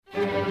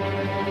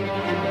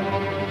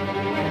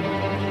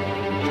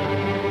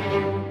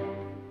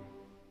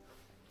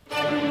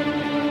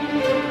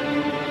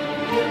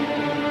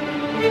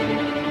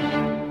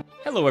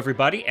Hello,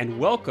 everybody, and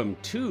welcome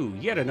to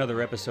yet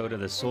another episode of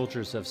the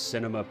Soldiers of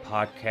Cinema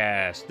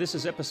podcast. This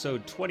is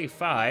episode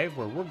 25,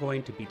 where we're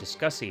going to be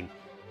discussing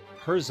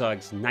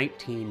Herzog's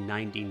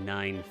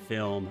 1999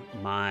 film,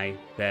 My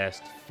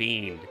Best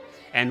Fiend.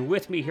 And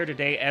with me here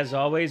today, as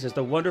always, is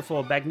the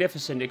wonderful,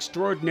 magnificent,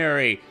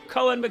 extraordinary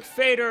Cullen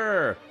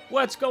McFader.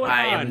 What's going on?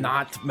 I am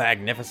not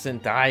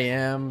magnificent. I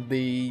am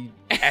the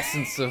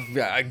essence of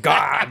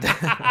God.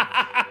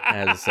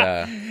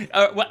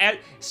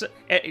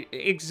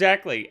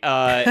 Exactly.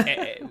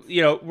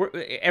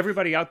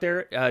 Everybody out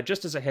there,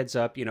 just as a heads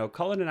up,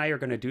 Cullen and I are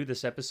going to do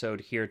this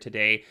episode here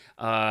today.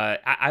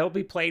 I'll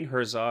be playing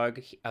Herzog.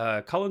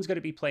 Cullen's going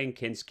to be playing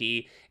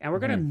Kinski, and we're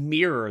going to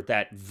mirror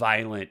that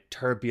violent,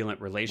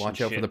 turbulent relationship.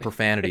 Watch out for the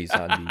profanities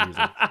I'd be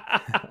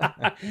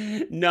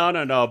using.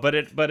 No.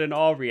 But in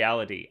all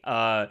reality,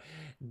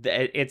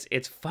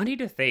 it's funny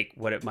to think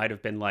what it might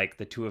have been like,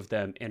 the two of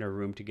them in a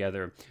room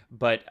together.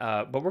 But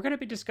we're going to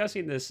be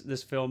discussing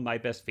this film, My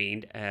Best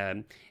Fiend,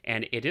 and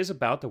it is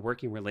about the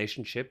working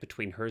relationship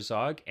between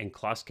Herzog and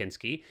Klaus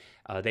Kinski.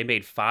 They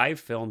made 5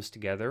 films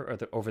together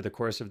over the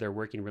course of their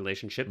working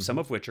relationship, some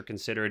of which are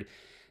considered,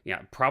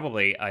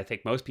 probably, I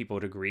think most people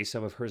would agree,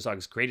 some of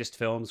Herzog's greatest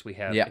films. We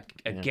have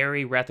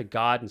Gary, Wrath of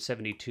God in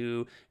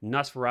 72,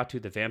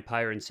 Nosferatu the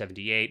Vampire in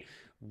 78,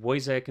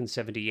 Wojciech in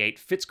 78,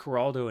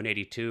 Fitzcarraldo in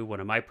 82, one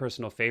of my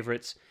personal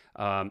favorites,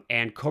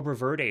 and Cobra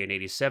Verde in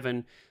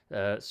 87.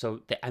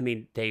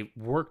 They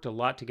worked a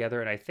lot together,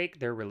 and I think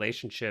their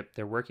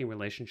working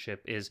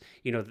relationship is,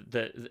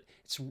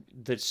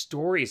 the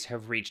stories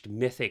have reached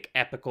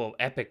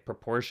epic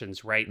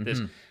proportions, right? Mm-hmm.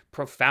 This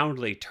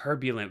profoundly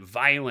turbulent,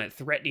 violent,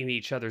 threatening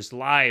each other's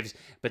lives,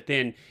 but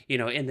then,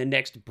 in the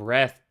next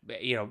breath,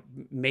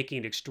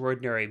 making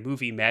extraordinary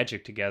movie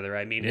magic together.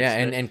 I mean,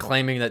 and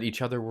claiming that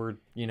each other were,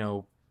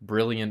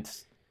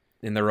 brilliant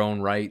in their own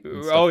right.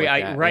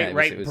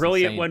 Right. It was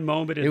brilliant insane. One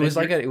moment. It was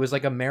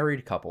like a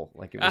married couple.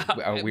 Like it was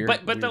a weird,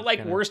 but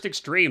the worst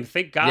extreme.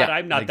 Thank God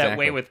I'm not that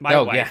way with my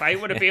wife. Yeah. I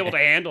wouldn't be able to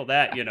handle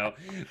that,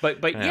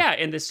 But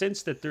in the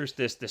sense that there's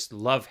this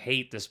love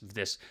hate,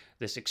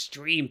 this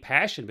extreme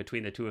passion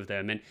between the two of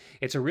them, and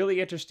it's a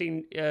really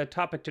interesting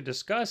topic to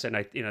discuss. And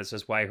this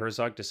is why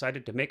Herzog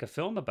decided to make a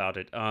film about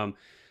it.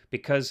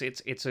 Because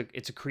it's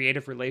a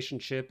creative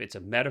relationship, it's a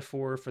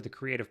metaphor for the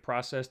creative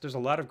process. There's a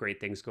lot of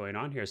great things going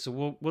on here,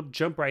 so we'll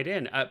jump right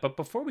in. But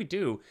before we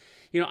do,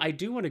 I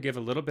do want to give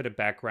a little bit of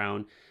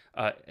background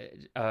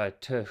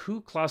to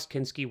who Klaus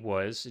Kinski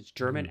was. It's a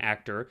German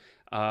actor.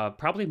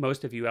 Probably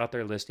most of you out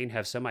there listening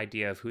have some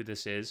idea of who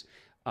this is.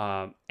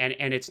 And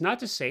it's not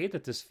to say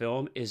that this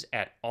film is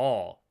at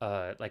all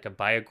like a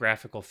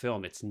biographical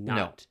film. It's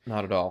not. No,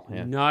 not at all.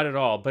 Yeah. Not at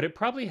all. But it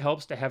probably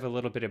helps to have a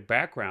little bit of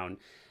background.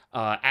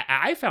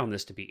 I found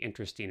this to be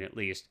interesting, at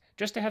least,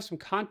 just to have some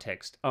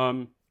context.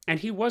 And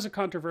he was a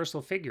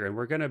controversial figure, and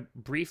we're going to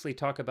briefly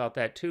talk about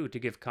that, too, to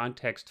give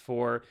context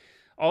for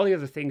all the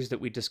other things that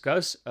we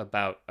discuss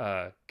about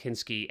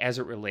Kinski as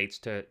it relates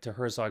to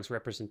Herzog's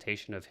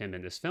representation of him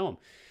in this film.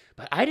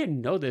 But I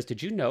didn't know this.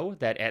 Did you know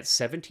that at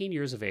 17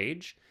 years of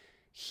age,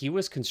 he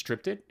was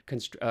conscripted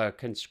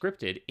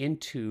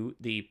into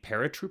the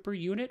paratrooper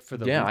unit for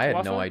the Luftwaffe? I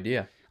had no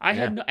idea. I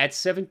had at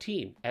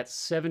 17,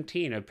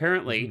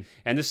 apparently,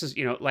 and this is,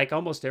 like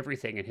almost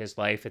everything in his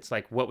life, it's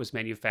like what was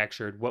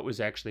manufactured, what was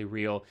actually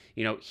real.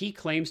 He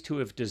claims to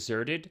have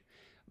deserted,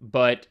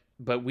 but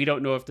we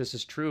don't know if this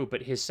is true.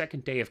 But his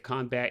second day of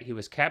combat, he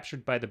was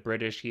captured by the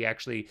British. He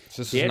actually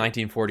this is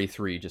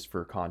 1943, just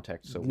for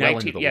context, so well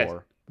into the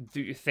war.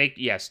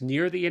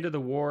 Near the end of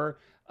the war.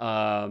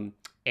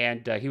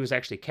 And he was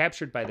actually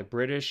captured by the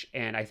British,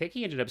 and I think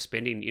he ended up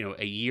spending,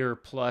 a year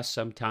plus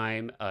some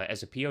time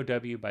as a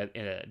POW by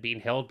being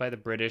held by the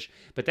British.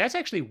 But that's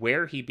actually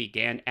where he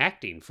began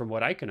acting, from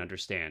what I can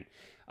understand,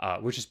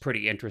 which is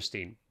pretty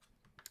interesting.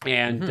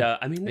 And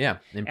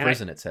in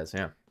prison it says,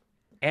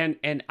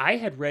 And I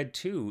had read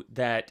too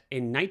that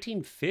in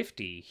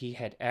 1950 he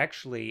had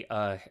actually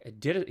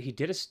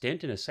did a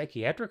stint in a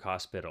psychiatric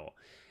hospital.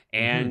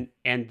 And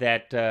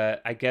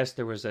that I guess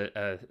there was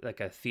a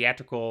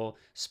theatrical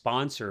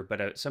sponsor,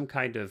 but some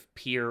kind of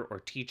peer or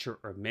teacher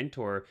or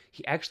mentor.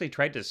 He actually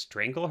tried to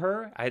strangle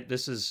her.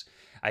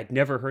 I'd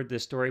never heard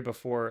this story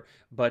before,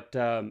 but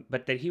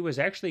that he was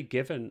actually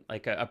given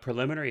like a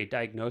preliminary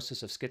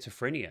diagnosis of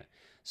schizophrenia.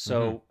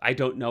 So I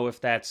don't know if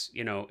that's,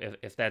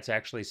 if that's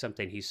actually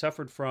something he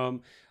suffered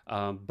from.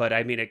 But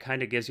I mean, it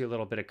kind of gives you a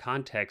little bit of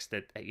context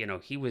that,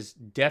 he was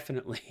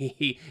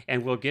definitely,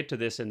 and we'll get to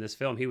this in this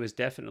film, he was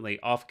definitely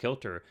off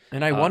kilter.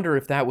 And I wonder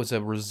if that was a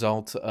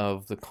result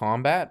of the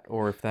combat,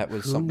 or if that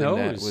was something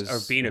that was or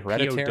being a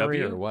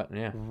hereditary POW or what.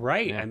 Yeah.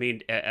 Right. Yeah. I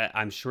mean,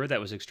 I'm sure that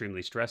was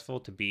extremely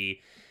stressful to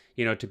be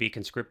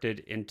conscripted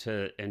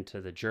into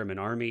the German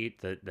army,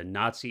 the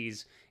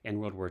Nazis in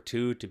World War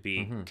II, to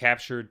be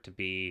captured, to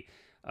be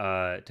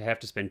To have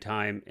to spend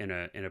time in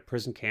a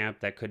prison camp,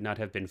 that could not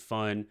have been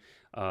fun,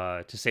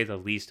 to say the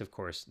least, of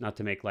course, not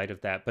to make light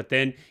of that. But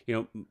then,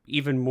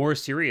 even more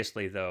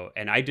seriously, though,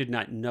 and I did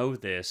not know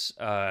this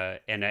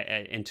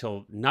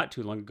until not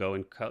too long ago,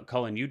 and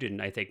Colin, you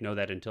didn't, I think, know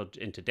that until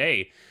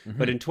today.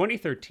 But in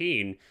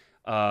 2013,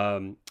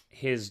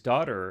 his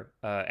daughter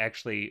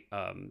actually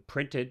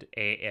printed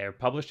or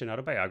published an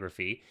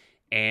autobiography,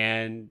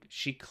 and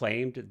she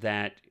claimed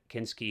that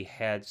Kinski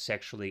had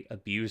sexually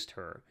abused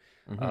her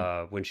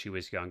when she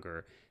was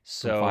younger.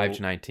 So From 5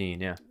 to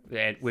 19, yeah.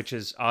 which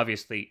is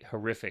obviously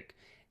horrific.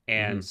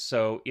 And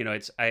so,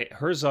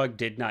 Herzog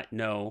did not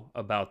know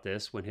about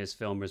this when his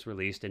film was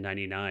released in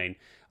 '99.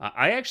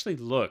 I actually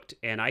looked,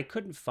 and I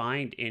couldn't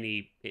find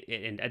any,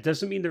 and it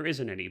doesn't mean there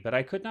isn't any, but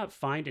I could not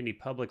find any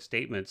public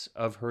statements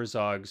of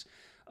Herzog's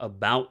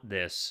about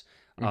this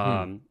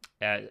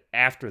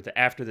after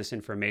this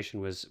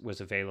information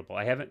was available.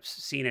 I haven't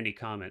seen any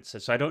comments,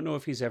 so I don't know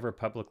if he's ever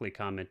publicly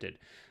commented.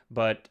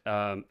 But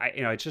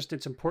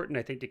it's important,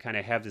 I think, to kind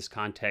of have this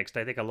context.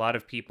 I think a lot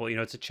of people,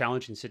 it's a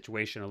challenging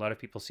situation. A lot of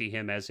people see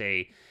him as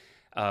a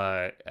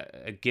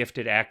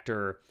gifted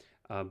actor,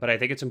 but I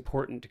think it's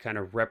important to kind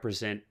of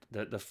represent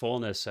the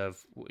fullness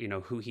of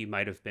who he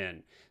might have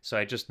been. So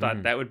I just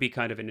thought that would be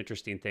kind of an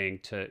interesting thing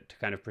to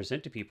kind of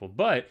present to people.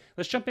 But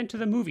let's jump into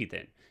the movie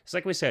then. It's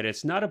like we said,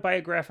 it's not a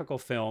biographical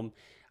film.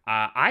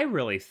 I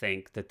really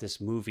think that this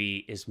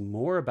movie is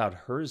more about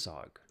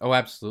Herzog. Oh,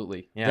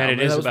 absolutely. Yeah, than it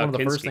is that was about one of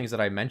the first Kinski. things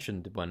that I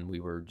mentioned when we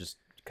were just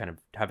kind of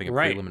having a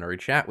Right. preliminary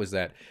chat was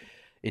that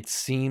it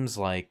seems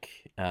like,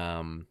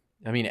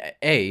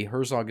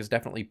 Herzog is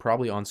definitely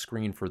probably on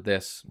screen for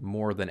this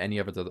more than any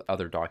of the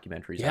other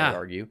documentaries, I Yeah. would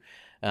argue.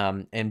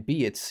 And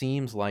B, it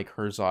seems like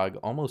Herzog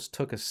almost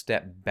took a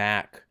step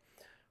back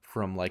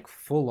from like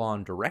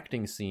full-on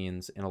directing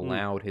scenes and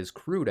allowed his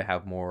crew to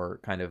have more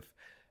kind of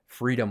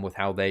freedom with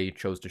how they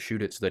chose to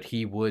shoot it, so that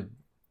he would,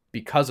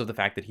 because of the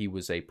fact that he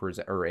was a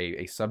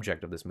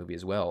subject of this movie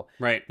as well,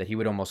 Right. that he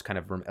would almost kind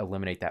of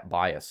eliminate that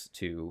bias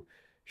to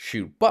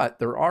shoot. But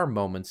there are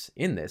moments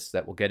in this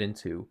that we'll get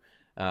into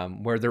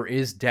where there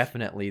is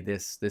definitely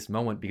this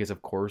moment, because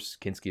of course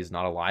Kinski is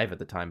not alive at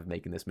the time of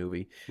making this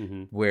movie,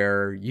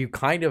 where you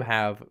kind of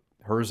have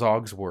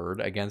Herzog's word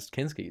against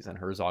Kinski's, and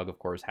Herzog, of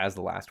course, has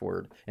the last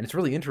word. And it's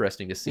really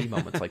interesting to see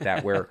moments like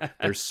that where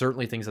there's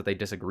certainly things that they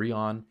disagree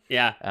on.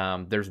 Yeah.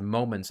 There's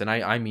moments, and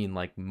I mean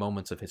like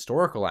moments of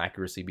historical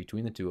accuracy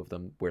between the two of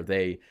them, where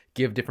they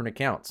give different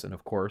accounts. And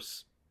of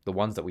course, the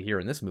ones that we hear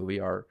in this movie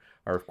are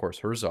of course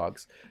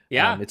Herzog's.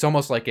 Yeah. It's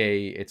almost like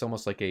a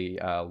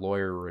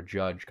lawyer or a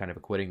judge kind of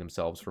acquitting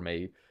themselves from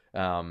a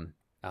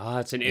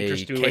It's an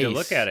interesting way to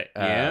look case, at it.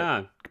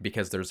 Yeah.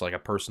 because there's like a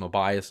personal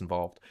bias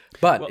involved.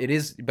 But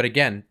Well- but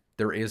again,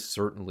 there is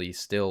certainly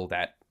still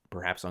that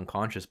perhaps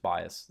unconscious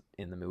bias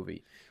in the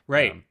movie.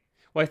 Right.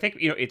 Well, I think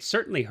it's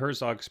certainly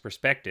Herzog's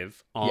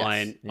perspective on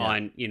Yes,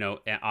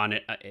 yeah. on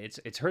it.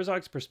 It's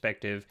Herzog's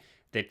perspective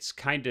that's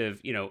kind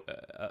of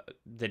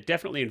that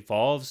definitely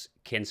involves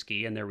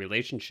Kinski and their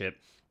relationship,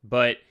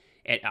 but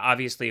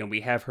obviously, and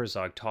we have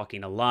Herzog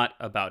talking a lot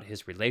about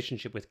his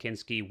relationship with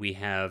Kinski. We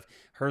have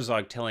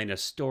Herzog telling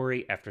us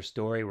story after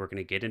story. We're going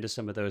to get into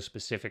some of those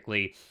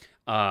specifically.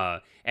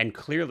 And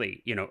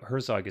clearly,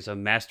 Herzog is a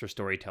master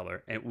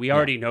storyteller. And we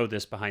already know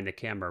this behind the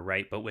camera,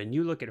 right? But when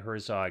you look at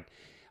Herzog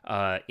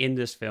in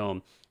this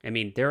film, I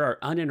mean, there are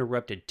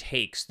uninterrupted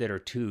takes that are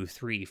 2,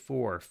 3,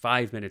 4,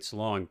 5 minutes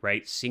long,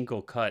 right?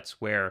 Single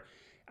cuts where,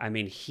 I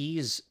mean,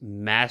 he's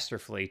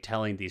masterfully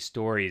telling these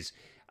stories.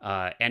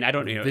 And I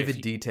don't know,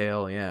 Vivid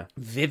detail, yeah.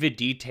 vivid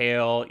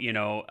detail,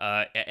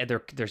 and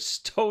they're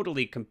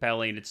totally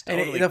compelling. It's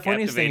totally And the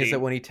funniest thing is that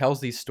captivating. when he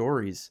tells these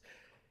stories,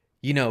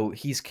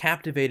 he's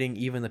captivating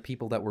even the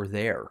people that were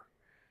there.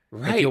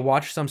 Like, Right. you'll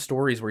watch some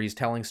stories where he's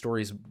telling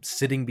stories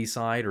sitting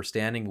beside or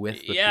standing with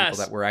the Yes.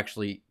 people that were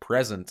actually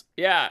present.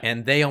 Yeah.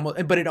 And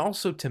but it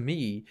also, to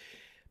me,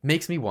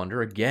 makes me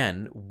wonder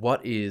again,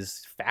 what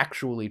is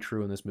factually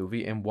true in this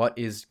movie and what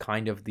is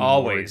kind of the more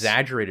Always.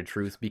 exaggerated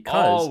truth, because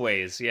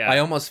Always. Yeah. I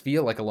almost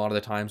feel like a lot of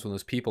the times when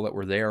those people that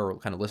were there or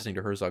kind of listening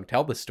to Herzog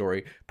tell this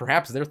story,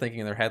 perhaps they're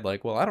thinking in their head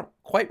like, well, I don't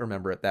quite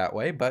remember it that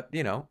way, but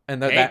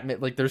and that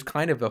like there's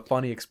kind of a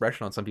funny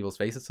expression on some people's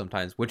faces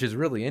sometimes, which is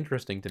really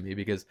interesting to me,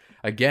 because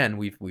again,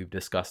 we've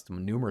discussed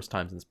numerous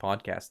times in this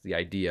podcast the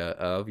idea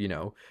of,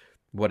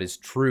 what is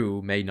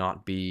true may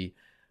not be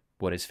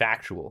what is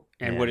factual,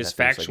 And what is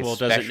that feels factual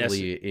doesn't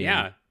especially necessarily. in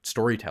Yeah.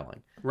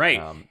 storytelling. Right.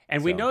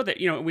 And we so- know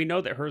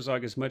that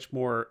Herzog is much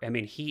more, I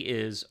mean, he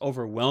is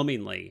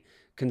overwhelmingly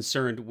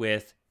concerned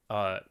with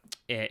an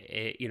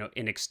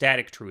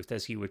ecstatic truth,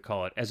 as he would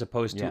call it, as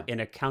opposed to Yeah. an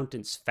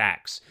accountant's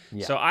facts.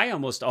 Yeah. So I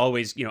almost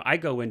always, I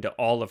go into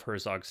all of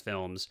Herzog's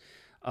films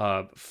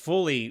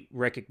fully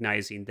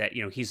recognizing that,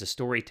 he's a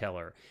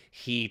storyteller.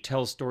 He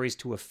tells stories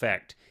to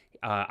effect.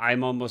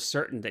 I'm almost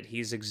certain that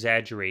he's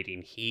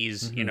exaggerating.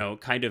 He's,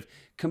 kind of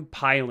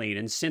compiling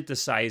and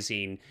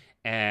synthesizing,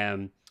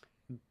 and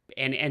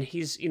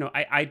he's,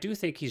 I do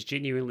think he's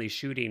genuinely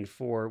shooting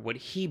for what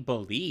he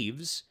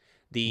believes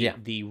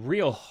the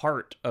real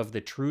heart of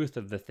the truth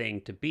of the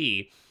thing to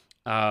be,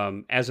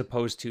 as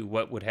opposed to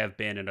what would have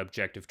been an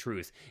objective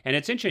truth. And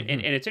it's interesting.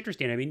 And it's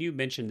interesting. I mean, you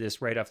mentioned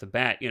this right off the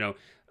bat.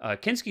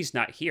 Kinski's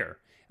not here.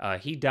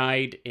 He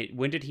died.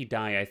 When did he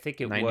die? I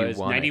think it 91, was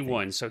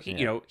 91. So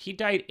he, he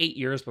died 8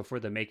 years before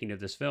the making of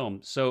this film.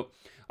 So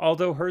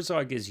although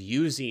Herzog is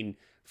using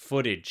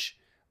footage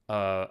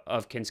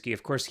of Kinski,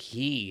 of course,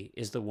 he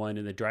is the one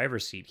in the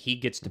driver's seat. He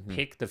gets to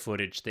pick the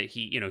footage that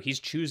he's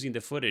choosing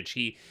the footage.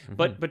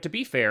 But to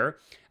be fair,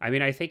 I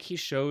mean, I think he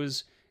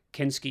shows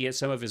Kinski at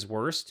some of his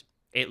worst,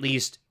 at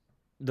least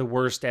the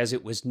worst as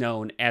it was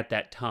known at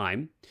that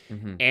time.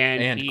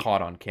 And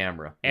caught on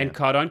camera.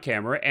 Caught on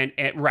camera. And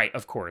right,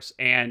 of course.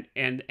 And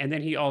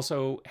then he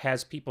also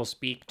has people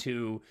speak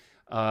to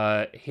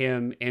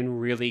him in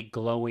really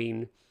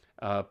glowing,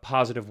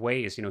 positive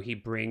ways. He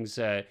brings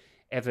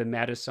Eva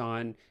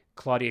Madison,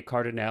 Claudia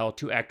Cardinale,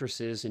 2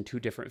 actresses in 2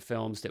 different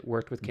films that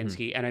worked with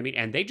Kinski. And I mean,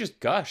 and they just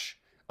gush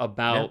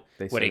about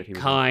what a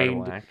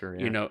kind, actor,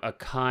 a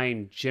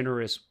kind,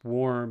 generous,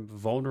 warm,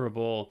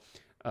 vulnerable,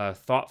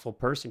 thoughtful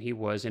person he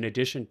was, in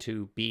addition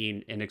to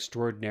being an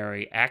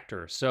extraordinary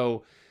actor.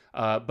 So,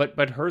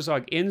 but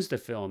Herzog ends the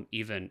film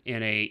even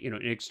in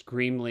an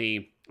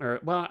extremely,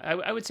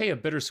 I would say a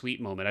bittersweet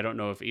moment. I don't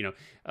know if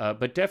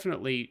but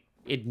definitely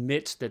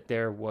admits that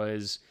there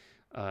was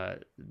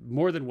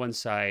more than one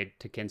side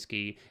to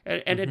Kinski,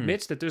 and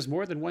admits that there's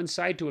more than one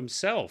side to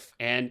himself.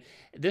 And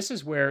this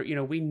is where,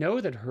 we know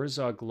that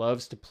Herzog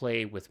loves to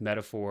play with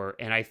metaphor.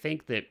 And I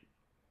think that,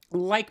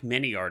 like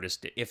many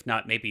artists, if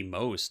not maybe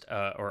most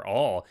or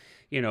all,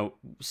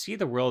 see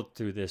the world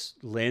through this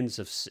lens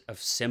of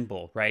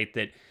symbol, right?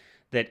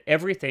 That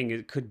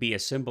everything could be a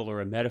symbol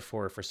or a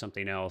metaphor for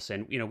something else.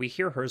 And, we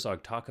hear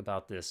Herzog talk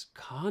about this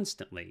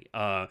constantly.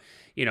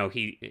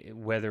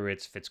 Whether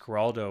it's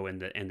Fitzcarraldo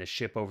and the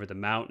ship over the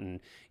mountain,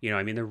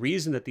 I mean, the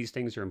reason that these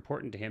things are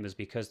important to him is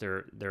because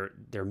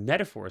they're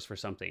metaphors for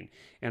something.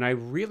 And I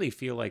really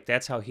feel like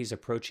that's how he's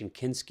approaching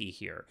Kinski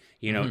here,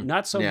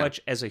 not so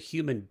much as a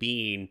human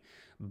being,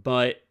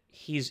 but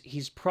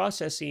he's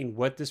processing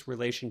what this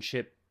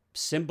relationship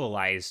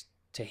symbolized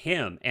to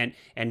him, and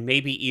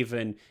maybe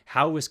even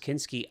how was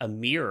Kinski a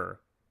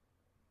mirror,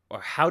 or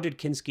how did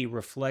Kinski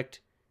reflect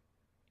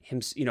him,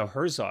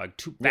 Herzog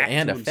back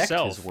to himself,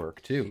 affect his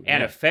work too,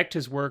 and affect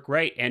his work,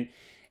 right?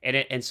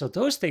 And so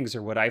those things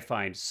are what I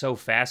find so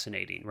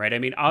fascinating, right? I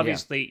mean,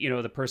 obviously,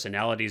 the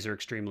personalities are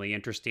extremely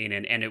interesting,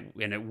 and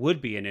it would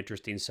be an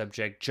interesting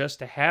subject just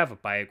to have a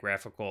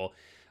biographical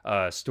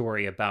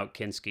story about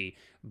Kinski,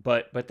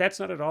 but that's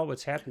not at all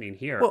what's happening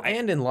here. Well,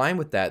 and in line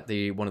with that,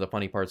 one of the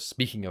funny parts,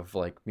 speaking of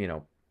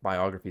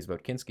biographies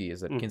about Kinski,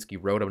 is that Kinski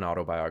wrote an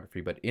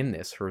autobiography, but in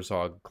this,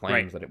 Herzog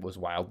claims that it was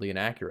wildly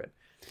inaccurate.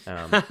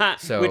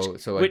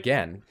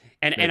 Again,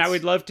 and I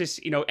would love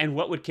to, and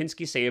what would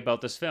Kinski say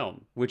about this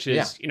film? Which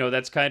is,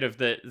 that's kind of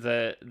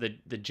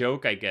the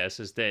joke, I guess,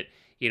 is that,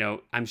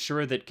 I'm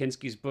sure that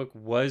Kinski's book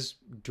was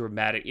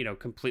dramatic,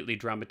 completely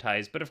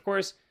dramatized, but of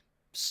course,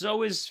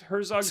 so is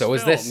Herzog's film.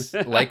 So is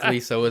this. Likely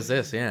so is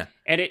this, yeah.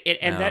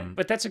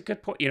 But that's a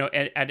good point,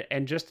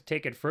 and just to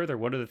take it further,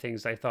 one of the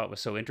things I thought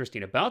was so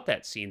interesting about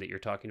that scene that you're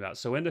talking about.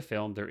 So in the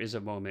film, there is a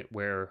moment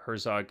where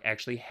Herzog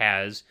actually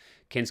has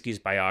Kinski's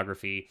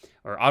biography,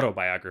 or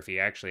autobiography,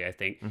 actually, I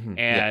think.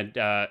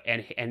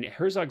 And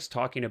Herzog's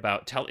talking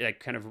about,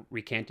 kind of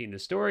recanting the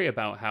story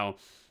about how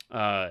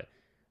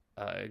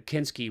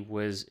Kinski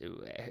was,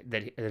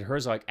 that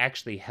Herzog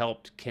actually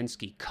helped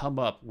Kinski come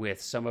up with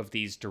some of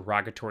these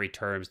derogatory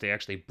terms. They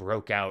actually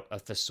broke out a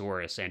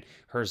thesaurus, and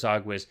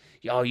Herzog was,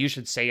 you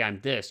should say I'm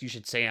this, you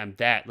should say I'm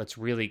that. Let's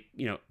really,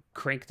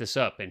 crank this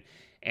up.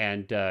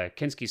 And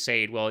Kinski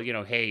said, well,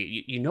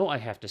 hey, I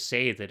have to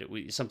say that it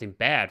was something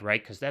bad,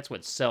 right? Because that's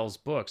what sells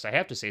books. I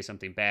have to say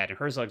something bad. And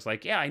Herzog's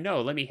like, yeah, I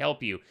know. Let me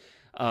help you.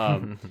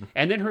 And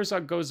then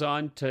Herzog goes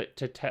on to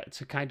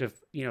kind of,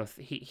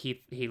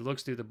 he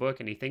looks through the book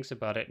and he thinks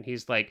about it, and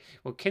he's like,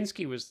 well,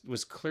 Kinski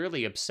was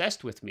clearly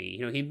obsessed with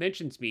me. He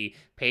mentions me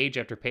page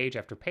after page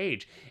after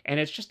page. And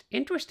it's just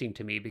interesting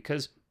to me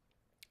because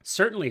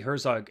certainly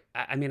Herzog,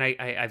 I mean,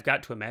 I've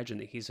got to imagine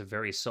that he's a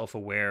very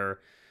self-aware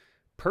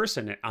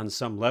person on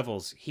some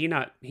levels. He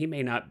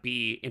may not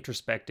be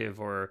introspective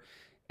or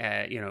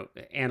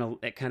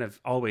kind of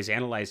always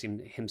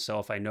analyzing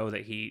himself. I know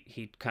that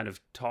he kind of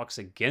talks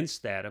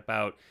against that,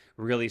 about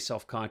really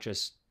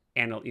self-conscious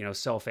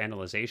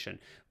self-analyzation.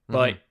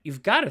 But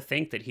you've got to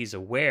think that he's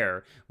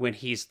aware when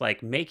he's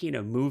like making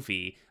a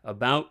movie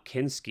about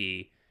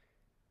Kinski,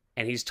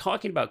 and he's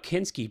talking about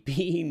Kinski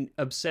being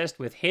obsessed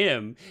with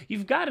him.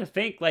 You've got to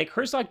think like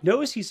Herzog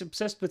knows he's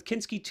obsessed with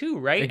Kinski too,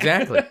 right?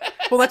 Exactly.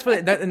 Well, that's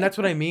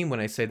what I mean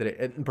when I say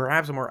that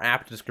perhaps a more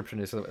apt description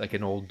is like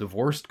an old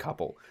divorced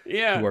couple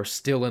who are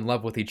still in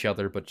love with each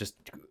other, but just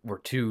were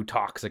too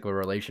toxic of a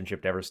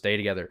relationship to ever stay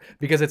together,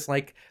 because it's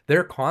like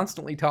they're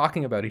constantly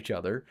talking about each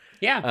other.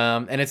 Yeah.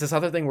 And it's this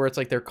other thing where it's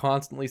like they're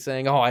constantly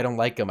saying, "Oh, I don't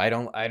like him. I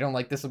don't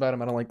like this about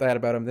him. I don't like that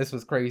about him. This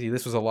was crazy.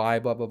 This was a lie.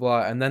 Blah blah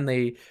blah." And then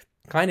they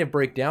kind of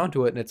break down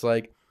to it, and it's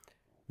like,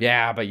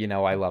 Yeah, but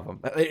I love them.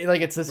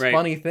 Like, it's this Right.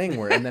 funny thing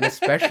where, and then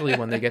especially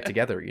when they get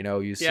together, you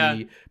Yeah.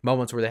 see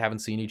moments where they haven't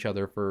seen each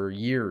other for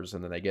years,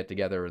 and then they get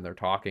together and they're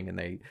talking and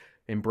they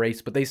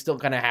embrace, but they still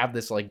kind of have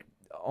this like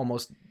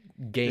almost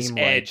This game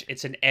edge. like,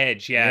 It's an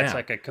edge. Yeah. It's yeah,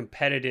 like a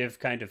competitive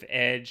kind of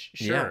edge.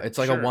 yeah, Sure. it's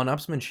like a Sure.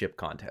 one-upsmanship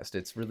contest.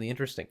 It's really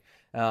interesting.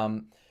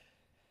 Um,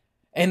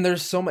 And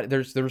there's so many.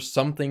 There's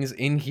some things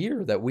in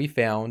here that we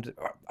found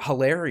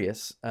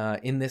hilarious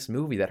in this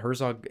movie that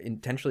Herzog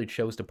intentionally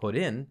chose to put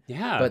in,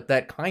 Yeah. but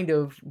that kind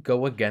of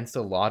go against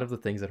a lot of the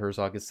things that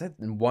Herzog has said.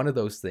 And one of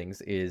those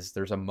things is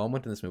there's a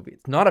moment in this movie.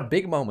 It's not a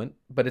big moment,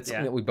 but it's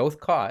something Yeah. that we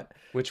both caught.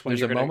 Which one There's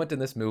you're a gonna? moment in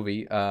this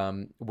movie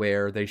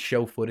where they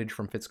show footage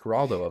from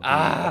Fitzcarraldo of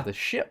Ah. the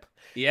ship.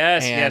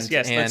 Yes. Yes. And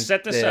Yes. Let's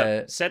set this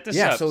up. Set this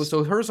yeah, up.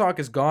 so Herzog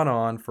has gone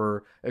on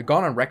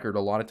record a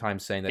lot of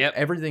times saying that Yep.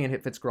 everything in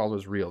Fitzcarraldo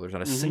is real. There's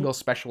not a Mhm. single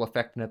special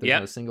effect in it. There's Yep.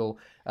 not a single,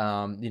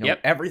 Yep.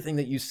 everything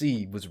that you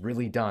see was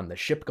really done. The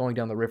ship going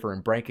down the river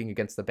and breaking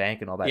against the bank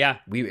and all that. Yeah.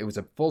 It was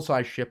a full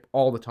size ship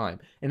all the time,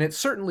 and it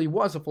certainly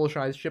was a full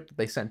size ship that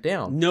they sent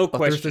down. No but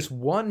question. there's this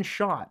one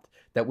shot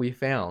that we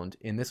found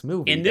in this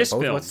movie In that this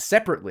both of film. us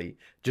separately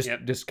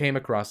Yep. just came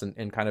across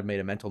and kind of made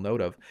a mental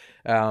note of.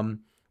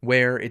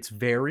 Where it's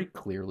very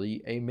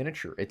clearly a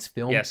miniature. It's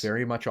filmed Yes.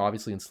 very much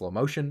obviously in slow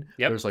motion.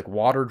 Yep. There's like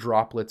water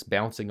droplets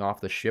bouncing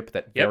off the ship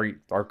that Yep.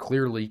 are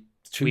clearly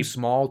too We-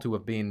 small to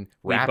have been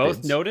We rapids.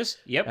 both noticed.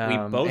 Yep. We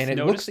both and it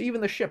noticed. looks,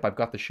 even the ship, I've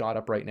got the shot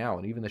up right now,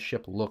 and even the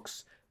ship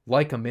looks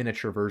like a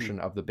miniature version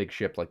of the big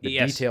ship. Like the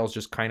Yes. details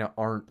just kind of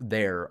aren't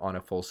there on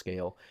a full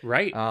scale.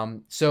 Right.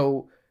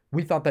 So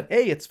we thought that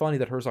it's funny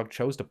that Herzog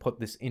chose to put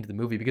this into the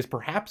movie because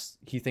perhaps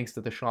he thinks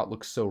that the shot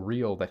looks so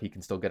real that he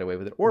can still get away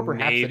with it, or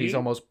perhaps that he's Maybe.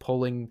 almost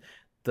pulling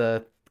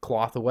the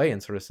cloth away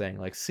and sort of saying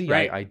like, "See,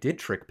 Right. I did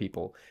trick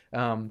people."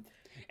 And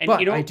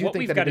But you know I do what think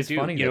we've that got it to is do.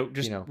 funny You know, that,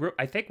 just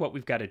I think what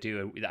we've got to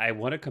do. And I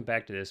want to come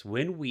back to this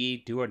when we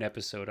do an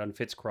episode on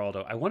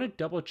Fitzcarraldo. I want to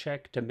double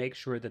check to make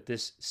sure that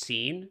this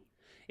scene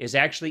is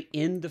actually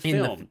in the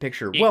in film. the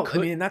picture. It Well,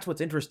 could- I mean, that's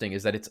what's interesting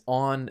is that it's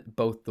on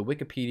both the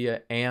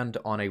Wikipedia and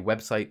on a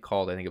website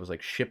called, I think it was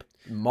like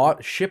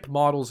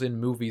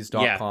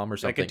shipmodelsinmovies.com or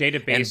something. like a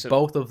database And of-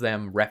 both of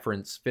them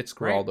reference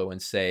Fitzcarraldo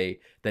and say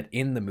that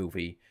in the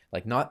movie,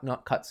 like not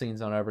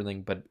cutscenes on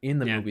everything, but in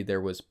the Yeah. movie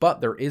there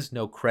is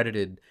no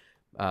credited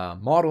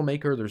model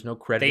maker. There's no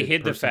credited. They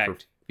hid the person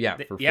fact.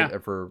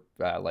 for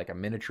like a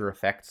miniature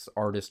effects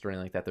artist or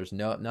anything like that. There's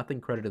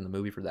nothing credited in the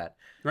movie for that.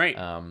 Right.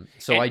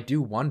 So And- I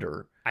do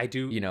wonder. I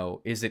do.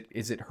 Is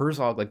it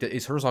Herzog? Like,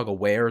 is Herzog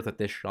aware that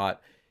this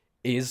shot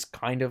is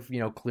kind of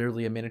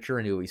clearly a miniature,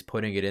 and he's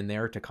putting it in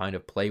there to kind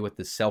of play with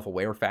this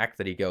self-aware fact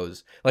that he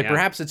goes like, Yeah.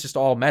 perhaps it's just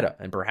all meta,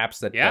 and perhaps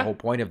that Yeah. the whole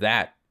point of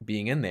that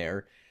being in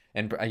there,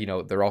 and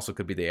there also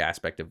could be the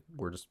aspect of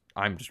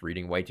I'm just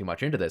reading way too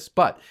much into this,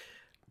 but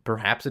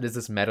perhaps it is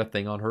this meta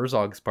thing on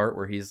Herzog's part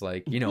where he's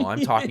like,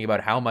 I'm talking about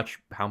how much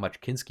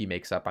Kinski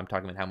makes up. I'm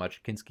talking about how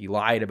much Kinski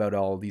lied about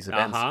all of these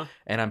events, Uh-huh.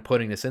 and I'm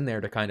putting this in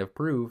there to kind of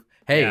prove,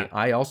 hey, Yeah.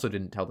 I also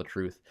didn't tell the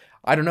truth.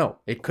 I don't know.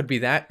 It could be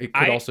that. It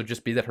could also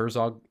just be that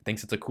Herzog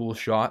thinks it's a cool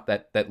shot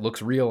that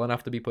looks real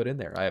enough to be put in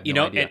there. I have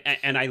no idea.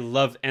 And I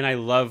love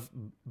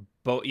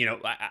both.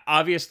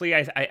 Obviously,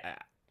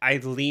 I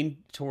lean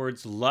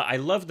towards I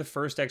love the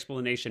first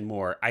explanation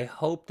more. I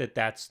hope that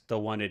that's the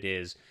one it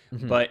is.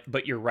 Mhm.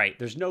 But you're right.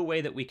 There's no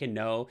way that we can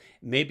know.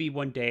 Maybe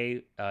one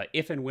day,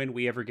 if and when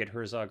we ever get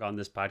Herzog on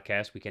this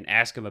podcast, we can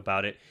ask him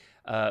about it.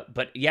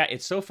 But yeah,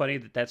 it's so funny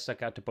that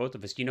stuck out to both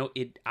of us.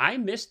 I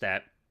missed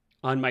that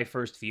on my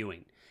first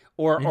viewing.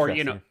 Or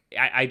Interesting.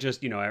 I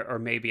just or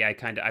maybe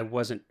I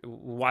wasn't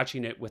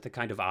watching it with the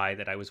kind of eye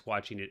that I was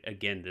watching it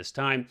again this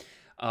time.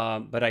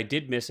 But I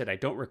did miss it. I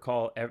don't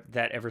recall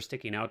that ever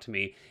sticking out to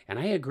me. And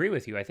I agree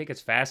with you. I think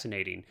it's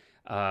fascinating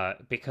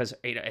because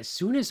as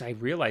soon as I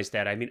realized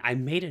that, I mean, I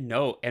made a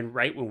note. And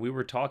right when we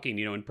were talking,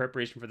 in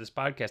preparation for this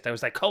podcast, I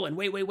was like, Colin,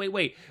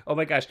 wait. Oh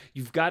my gosh,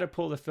 you've got to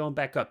pull the film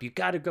back up. You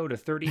got to go to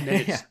 30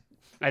 minutes. Yeah.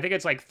 I think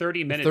it's like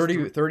 30 minutes.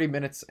 30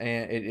 minutes,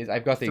 and it is.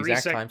 I've got the 3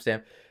 exact sec-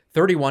 timestamp.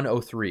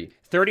 31:03.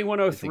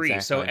 31:03.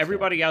 exact So timestamp.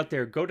 everybody out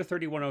there, go to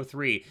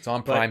 31:03. It's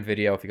on Prime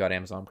Video if you got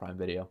Amazon Prime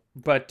Video.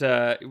 But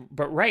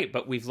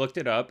we've looked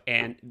it up,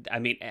 and I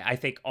mean, I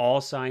think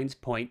all signs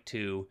point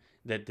to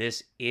that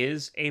this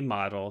is a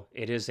model.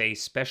 It is a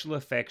special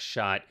effects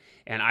shot,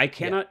 and I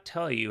cannot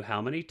tell you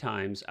how many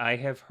times I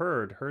have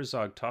heard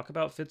Herzog talk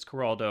about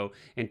Fitzcarraldo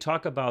and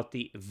talk about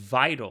the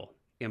vital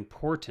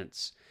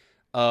importance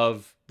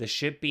of the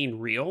ship being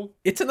real.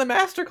 It's in the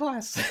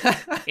masterclass.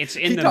 It's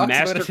He in the talks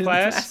about it in the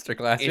masterclass.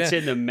 masterclass. It's yeah.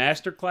 in the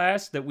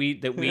masterclass that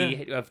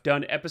we have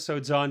done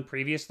episodes on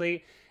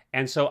previously.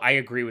 And so I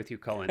agree with you,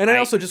 Colin. And I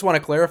also just want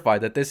to clarify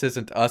that this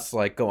isn't us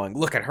like going,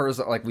 look at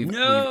Herzog, like we've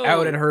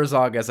outed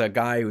Herzog as a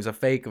guy who's a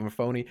fake and a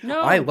phony.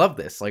 No. I love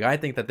this. Like, I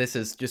think that this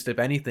is just, if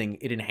anything,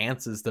 it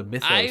enhances the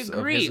mythos I of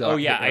agree.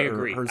 Herzog, I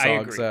agree.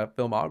 Herzog's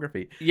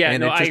filmography. Yeah,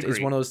 and no, it just I is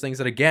agree. one of those things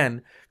that,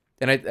 again,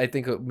 and I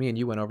think me and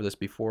you went over this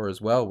before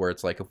as well, where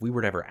it's like, if we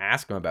were to ever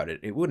ask him about it,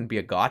 it wouldn't be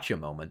a gotcha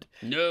moment.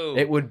 No.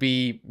 It would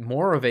be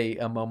more of a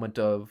moment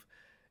of,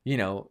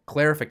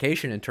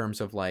 clarification in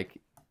terms of like,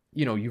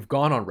 you've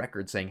gone on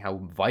record saying how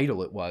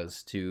vital it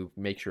was to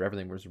make sure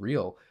everything was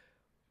real.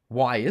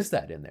 Why is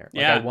that in there?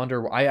 Like, Yeah. I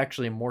wonder. I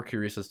actually am more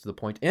curious as to the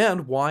point,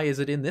 and why is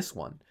it in this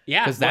one?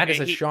 Yeah, because that is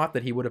a shot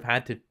that he would have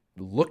had to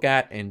look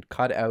at and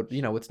cut out.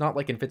 It's not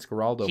like in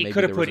Fitzcarraldo. He maybe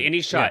could have there put was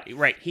any shot,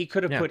 right? He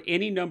could have Yeah. put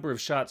any number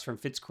of shots from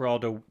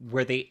Fitzcarraldo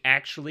where they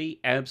actually,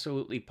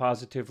 absolutely,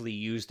 positively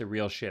used the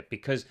real ship,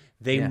 because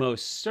they Yeah.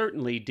 most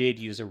certainly did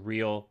use a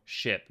real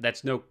ship.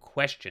 That's no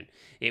question.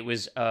 It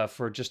was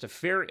for just a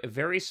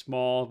very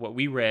small. What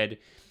we read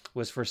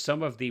was for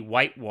some of the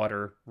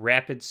whitewater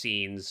rapid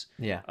scenes.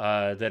 Yeah.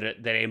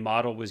 That a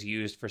model was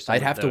used for some. I'd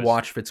of have to those.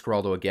 watch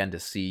Fitzcarraldo again to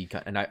see,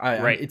 and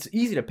Right. it's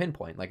easy to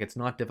pinpoint. Like, it's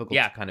not difficult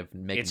Yeah. to kind of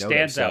make It note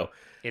stands of. out.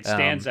 It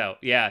stands out.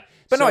 Yeah.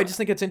 But no, So- I just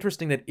think it's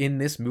interesting that in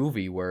this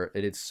movie, where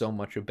it is so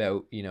much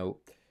about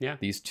Yeah.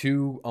 these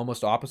two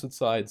almost opposite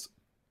sides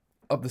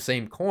of the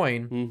same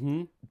coin,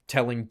 Mhm.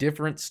 telling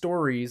different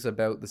stories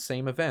about the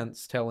same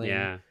events, telling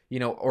Yeah.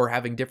 or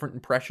having different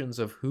impressions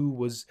of who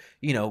was,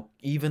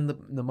 even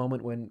the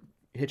moment when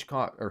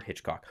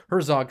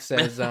Herzog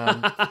says,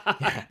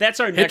 That's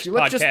our next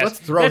podcast. let's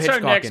throw That's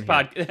Hitchcock our next in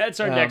here.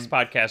 That's our next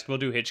podcast. We'll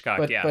do Hitchcock.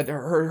 But yeah. but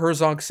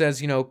Herzog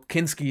says,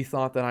 Kinski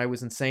thought that I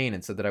was insane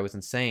and said that I was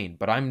insane,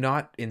 but I'm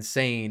not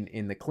insane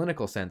in the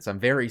clinical sense. I'm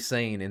very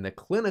sane in the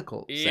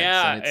clinical sense.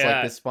 Yeah, And it's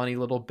like this funny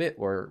little bit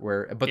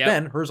but Yep.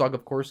 then Herzog,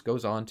 of course,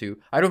 goes on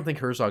to, I don't think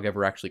Herzog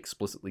ever actually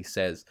explicitly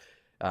says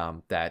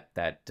that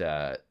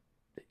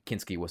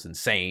Kinski was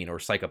insane or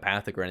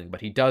psychopathic or anything,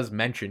 but he does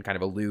mention,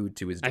 allude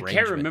to his I derangement.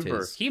 can't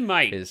remember. He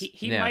might.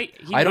 He yeah. might.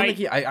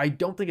 I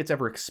don't think it's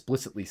ever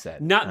explicitly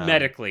said. Not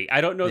medically. I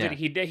don't know yeah.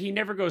 that he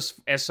never goes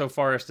so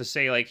far as to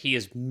say like he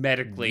is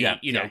medically,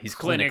 he's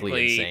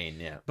clinically insane.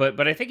 Yeah.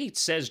 But I think he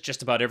says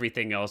just about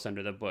everything else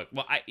under the book.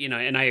 Well,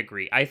 and I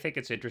agree. I think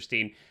it's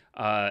interesting.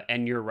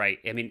 And you're right.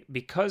 I mean,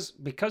 because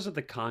of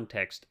the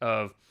context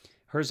of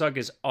Herzog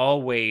is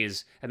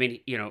always. I mean,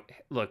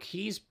 look,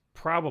 he's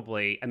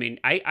probably,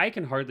 I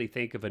can hardly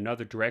think of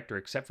another director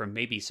except for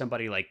maybe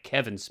somebody like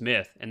Kevin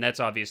Smith, and that's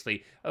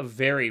obviously a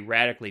very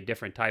radically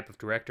different type of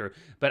director.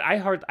 But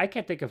I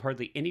can't think of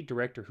hardly any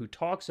director who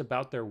talks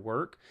about their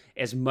work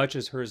as much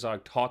as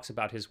Herzog talks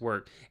about his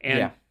work. And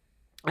Yeah.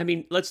 I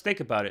mean, let's think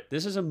about it.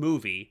 This is a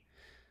movie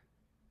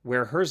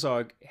where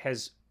Herzog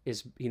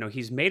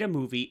he's made a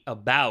movie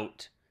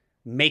about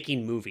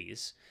making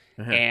movies.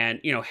 Uh-huh. And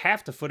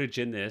half the footage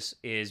in this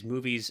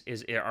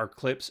are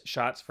clips,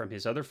 shots from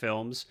his other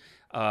films,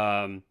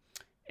 and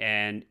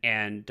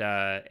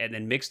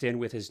then mixed in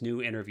with his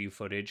new interview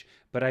footage.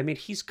 But I mean,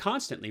 he's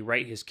constantly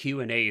his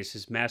Q&As,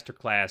 his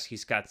masterclass.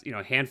 He's got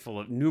a handful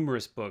of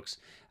numerous books.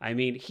 I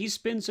mean, he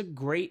spends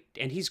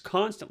and he's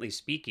constantly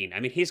speaking.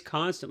 I mean, he's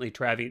constantly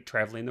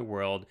traveling the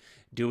world,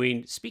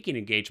 doing speaking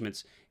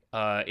engagements.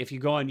 If you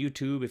go on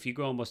YouTube, if you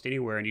go almost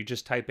anywhere and you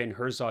just type in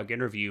Herzog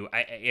interview,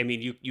 I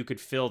mean, you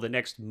could fill the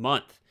next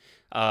month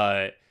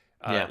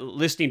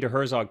listening to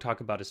Herzog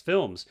talk about his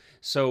films.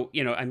 So,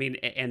 I mean,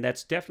 and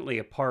that's definitely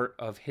a part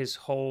of his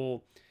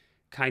whole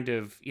kind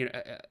of,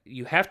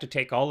 you have to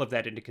take all of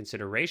that into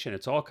consideration.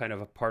 It's all kind of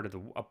a part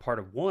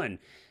of one.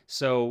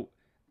 So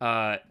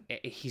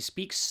he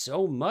speaks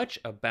so much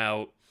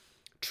about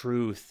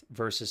truth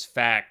versus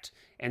fact.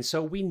 And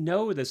so we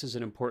know this is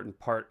an important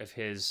part of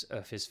his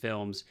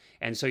films.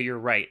 And so you're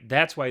right.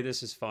 That's why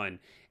this is fun.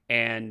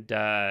 And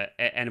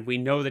we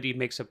know that he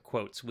makes up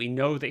quotes. We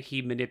know that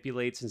he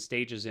manipulates and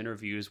stages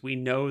interviews. We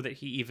know that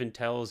he even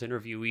tells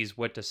interviewees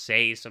what to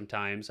say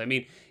sometimes. I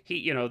mean,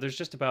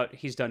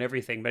 he's done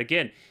everything. But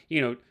again,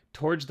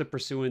 towards the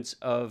pursuance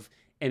of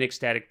an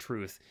ecstatic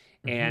truth.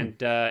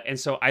 Mm-hmm. And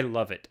so I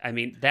love it. I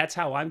mean, that's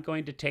how I'm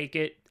going to take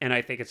it, and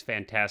I think it's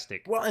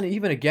fantastic. Well, and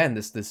even again,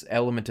 this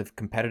element of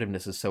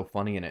competitiveness is so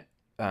funny in it,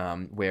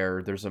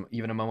 where there's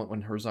even a moment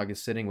when Herzog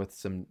is sitting with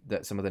some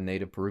of the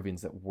native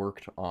Peruvians that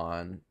worked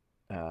on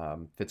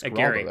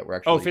Fitzcarraldo that were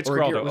actually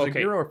Fitzcarraldo.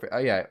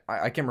 Okay.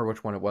 I can't remember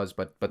which one it was,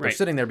 but they're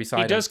sitting there beside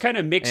him. He does kind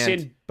of mix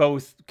in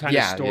both kind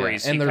of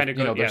stories. And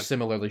they're they're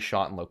similarly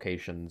shot in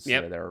locations.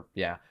 Yep.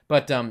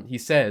 But he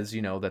says,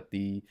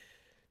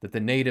 that the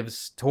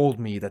natives told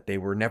me that they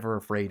were never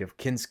afraid of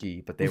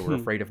Kinski, but they were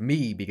afraid of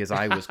me because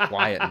I was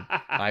quiet and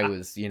I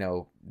was,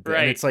 and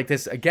it's like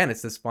this, again,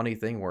 it's this funny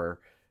thing where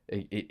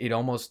it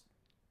almost,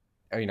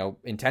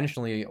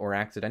 intentionally or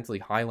accidentally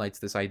highlights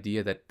this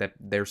idea that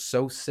they're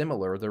so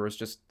similar. There was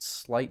just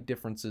slight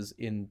differences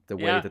in the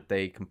way that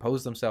they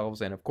compose themselves.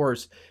 And of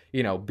course,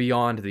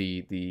 beyond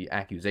the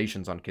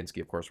accusations on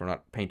Kinski, of course, we're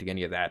not painting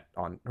any of that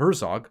on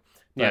Herzog,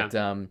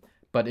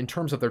 but in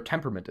terms of their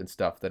temperament and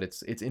stuff, that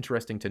it's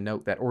interesting to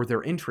note that, or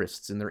their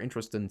interests and their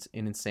interest in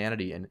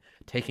insanity and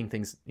taking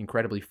things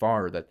incredibly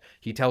far, that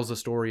he tells the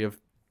story of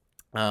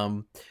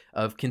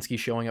Kinski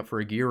showing up for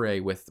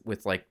Aguirre with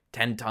like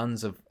 10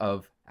 tons of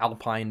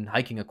alpine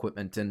hiking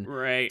equipment and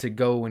to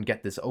go and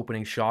get this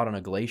opening shot on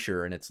a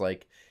glacier. And it's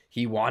like,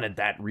 he wanted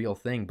that real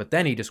thing. But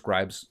then he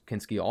describes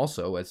Kinski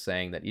also as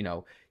saying that,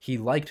 he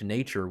liked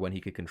nature when he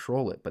could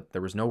control it, but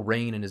there was no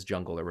rain in his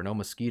jungle. There were no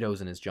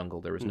mosquitoes in his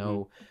jungle. There was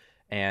no...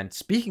 And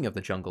speaking of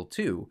the jungle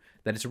too,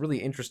 that it's a really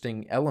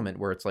interesting element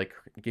where it's like,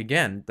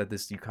 again, that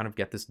this, you kind of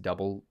get this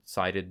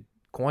double-sided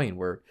coin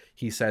where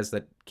he says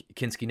that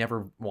Kinski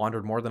never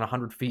wandered more than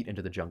 100 feet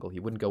into the jungle. He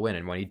wouldn't go in,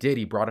 and when he did,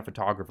 he brought a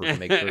photographer to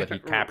make sure that he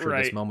captured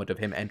this moment of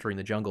him entering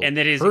the jungle. And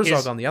that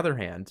Herzog, on the other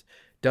hand,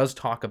 does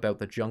talk about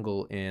the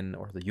jungle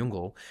or the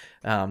jungle,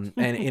 and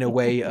in a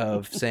way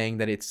of saying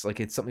that it's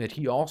something that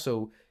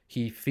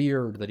he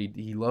feared, that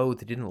he loathed,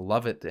 he didn't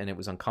love it, and it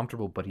was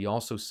uncomfortable, but he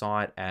also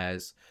saw it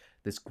as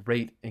this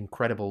great,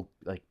 incredible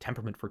like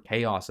temperament for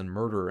chaos and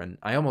murder. And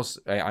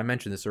I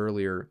mentioned this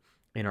earlier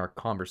in our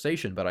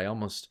conversation, but I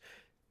almost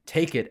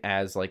take it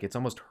as like it's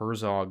almost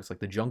Herzog's, like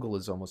the jungle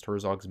is almost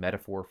Herzog's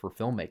metaphor for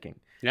filmmaking.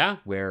 Yeah.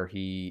 Where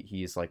he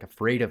is like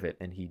afraid of it,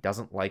 and he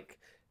doesn't like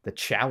the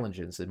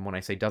challenges. And when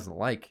I say doesn't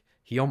like,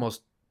 he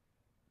almost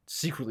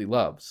secretly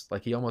loves.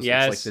 Like he almost,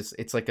 it's like this,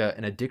 it's like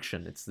an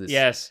addiction. It's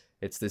this,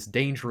 it's this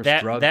dangerous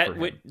drug for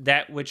him.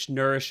 That which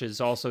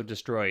nourishes also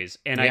destroys.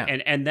 And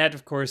and that,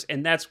 of course,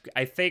 and that's,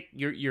 I think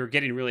you're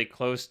getting really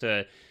close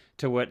to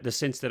what the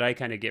sense that I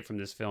kind of get from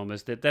this film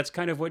is that's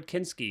kind of what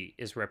Kinski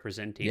is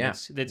representing. Yeah.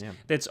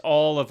 That's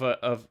all of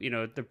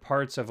the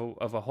parts of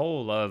a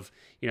whole of,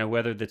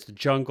 whether that's the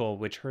jungle,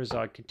 which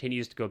Herzog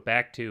continues to go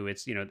back to.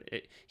 It's,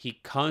 he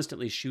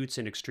constantly shoots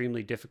in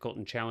extremely difficult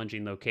and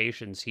challenging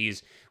locations.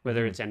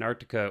 Whether it's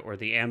Antarctica or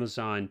the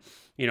Amazon,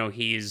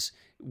 he's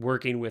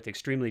working with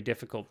extremely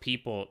difficult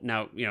people.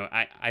 Now,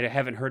 I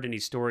haven't heard any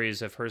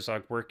stories of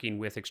Herzog working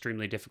with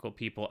extremely difficult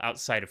people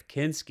outside of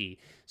Kinski.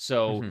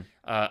 So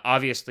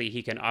obviously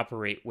he can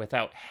operate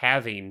without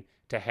having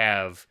to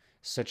have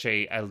such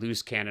a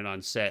loose cannon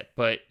on set.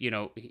 But,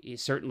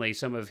 certainly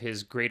some of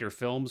his greater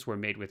films were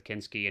made with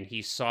Kinski, and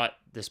he sought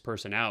this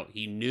person out.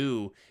 He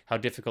knew how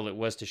difficult it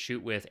was to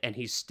shoot with, and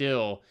he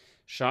still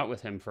shot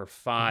with him for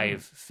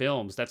 5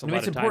 films. That's a lot of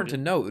time. It's important to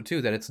note,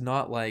 too, that it's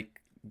not like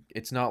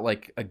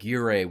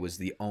Aguirre was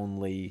the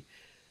only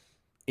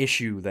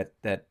issue that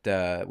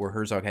where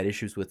Herzog had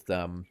issues with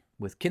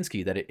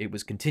Kinski, that it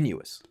was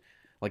continuous.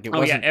 Like it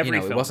wasn't,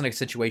 it wasn't a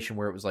situation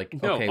where it was like,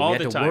 okay, we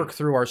had to work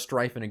through our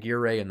strife in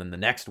Aguirre, and then the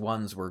next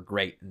ones were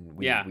great, and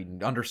we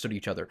understood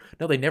each other.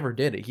 No, they never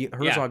did.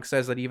 Herzog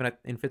says that even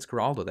in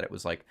Fitzcarraldo, that it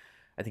was like,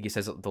 I think he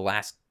says the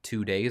last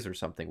 2 days or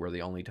something were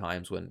the only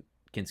times when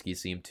Kinski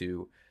seemed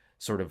to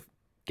sort of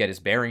get his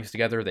bearings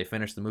together. They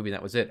finished the movie, and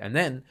that was it. And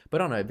then,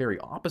 but on a very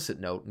opposite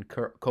note, in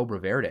Cobra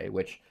Verde,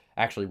 which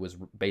actually was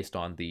based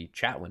on the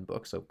Chatwin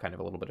book, so kind of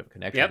a little bit of a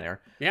connection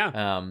there. Yeah.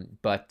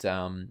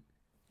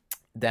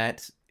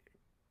 That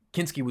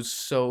Kinski was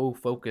so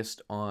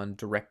focused on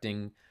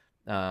directing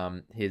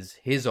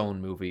his own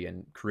movie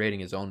and creating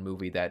his own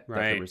movie that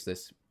there was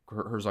this,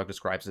 Herzog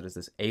describes it as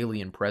this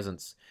alien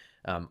presence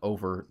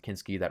over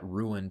Kinski that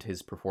ruined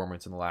his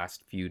performance in the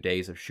last few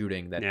days of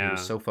shooting, that he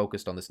was so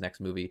focused on this next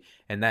movie,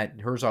 and that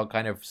Herzog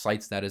kind of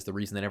cites that as the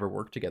reason they never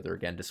worked together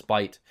again,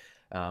 despite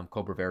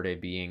Cobra Verde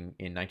being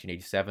in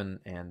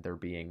 1987 and there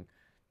being,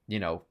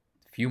 a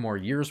few more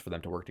years for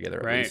them to work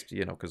together, at least,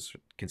 because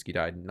Kinski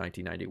died in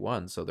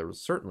 1991, so there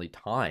was certainly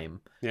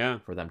time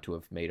for them to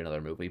have made another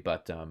movie,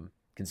 but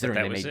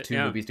considering they made 2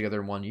 movies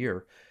together in 1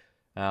 year.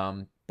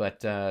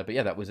 But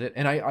yeah, that was it.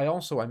 And I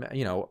also,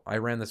 I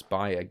ran this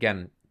by,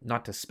 again,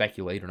 not to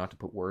speculate or not to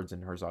put words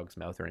in Herzog's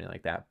mouth or anything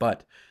like that,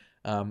 but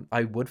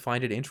I would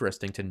find it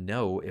interesting to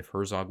know if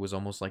Herzog was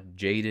almost like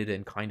jaded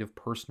and kind of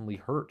personally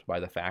hurt by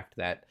the fact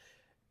that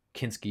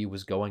Kinski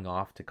was going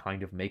off to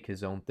kind of make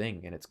his own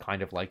thing, and it's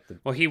kind of like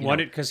he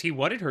wanted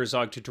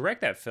Herzog to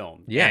direct that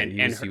film. Yeah,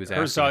 and he was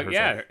Herzog.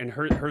 Yeah, and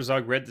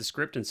Herzog read the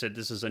script and said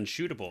this is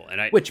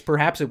unshootable, which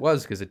perhaps it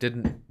was, because it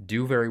didn't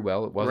do very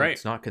well. It wasn't.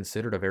 It's not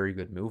considered a very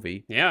good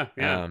movie. Yeah.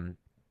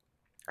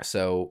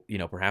 So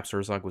perhaps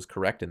Herzog was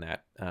correct in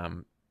that.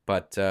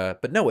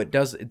 But no, it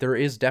does. There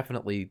is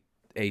definitely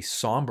a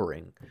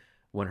sombering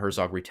when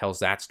Herzog retells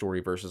that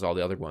story versus all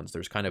the other ones.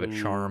 There's kind of a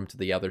charm to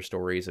the other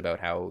stories about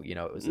how,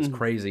 it was this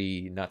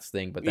crazy nuts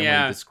thing. But then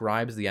when he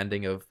describes the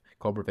ending of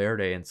Cobra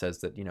Verde and says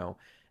that, and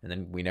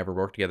then we never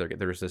worked together,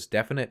 there's this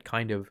definite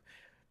kind of,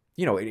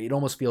 it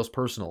almost feels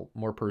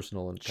more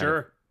personal and kind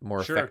of more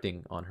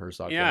affecting on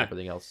Herzog than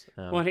everything else.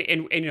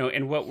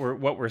 And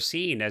what we're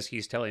seeing as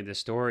he's telling this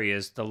story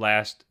is the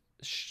last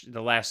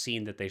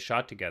scene that they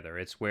shot together.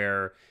 It's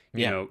where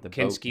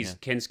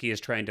Kinski is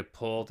trying to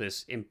pull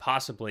this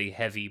impossibly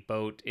heavy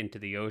boat into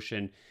the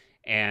ocean,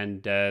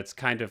 and it's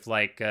kind of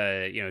like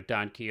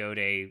Don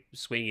Quixote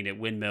swinging at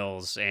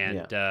windmills,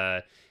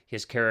 and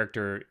his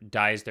character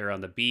dies there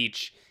on the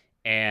beach.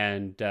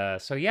 And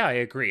so I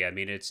agree. I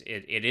mean, it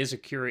is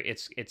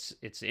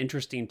it's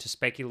interesting to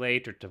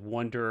speculate or to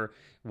wonder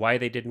why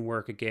they didn't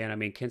work again. I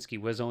mean, Kinski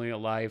was only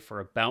alive for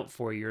about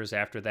 4 years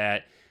after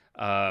that.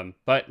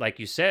 But like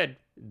you said,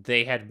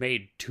 they had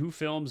made 2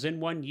 films in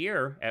 1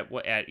 year at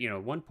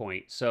one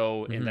point.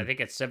 So, and I think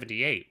it's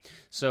 78.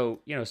 So,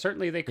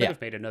 certainly they could have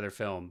made another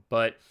film,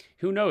 but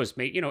who knows?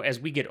 As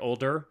we get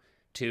older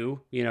too,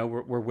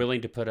 we're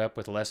willing to put up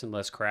with less and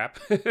less crap.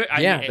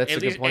 That's a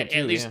good point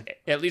too.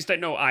 At least I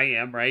know I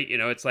am, right?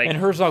 It's like, and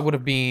Herzog would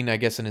have been, I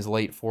guess, in his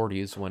late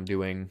 40s when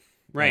doing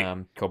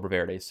Right. Cobra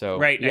Verde. So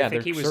Right, I yeah, think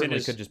there he was in certainly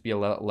his- could just be a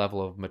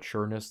level of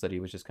matureness that he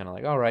was just kind of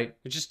like, all right,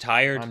 You're just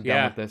tired. I'm done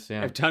Yeah. with this.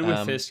 Yeah, I'm done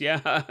with this.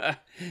 Yeah.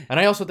 And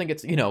I also think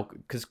it's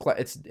because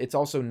it's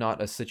also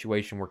not a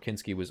situation where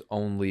Kinski was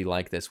only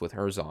like this with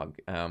Herzog.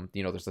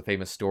 There's the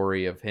famous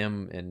story of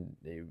him and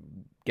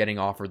getting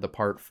offered the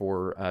part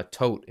for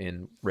Tote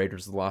in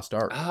Raiders of the Lost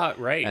Ark.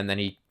 Right. And then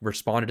he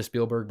responded to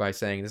Spielberg by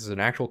saying, this is an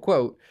actual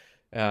quote,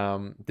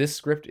 this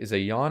script is a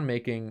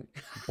yawn-making,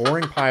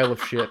 boring pile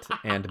of shit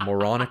and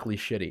moronically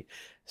shitty.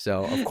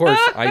 So, of course,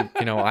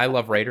 I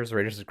love Raiders.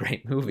 Raiders is a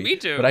great movie. Me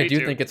too. But I me do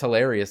too. think it's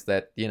hilarious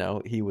that,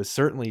 he was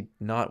certainly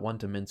not one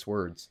to mince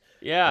words.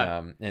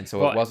 Yeah. And so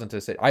Well, it wasn't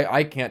to say,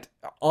 I can't,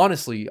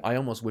 honestly, I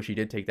almost wish he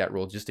did take that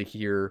role just to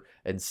hear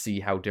and see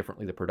how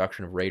differently the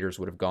production of Raiders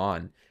would have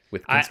gone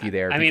with Kinski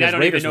there. I mean, I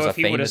don't Raiders even know was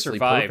if he would have famously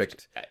survived.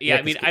 perfect. Yeah,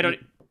 I mean, I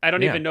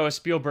don't yeah. even know if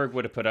Spielberg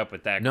would have put up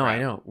with that. No, crap. I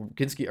know.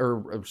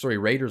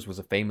 Raiders was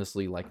a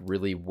famously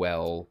really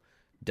well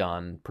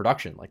done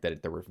production, like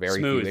that. There were very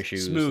Smooth, few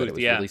issues. smooth, that it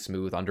was yeah. really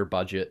smooth, under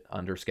budget,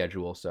 under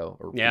schedule.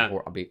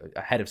 Or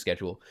ahead of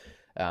schedule.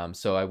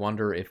 So I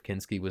wonder if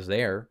Kinski was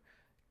there,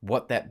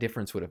 what that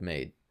difference would have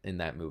made in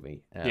that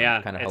movie.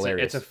 Kind of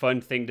hilarious. It's a fun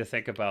thing to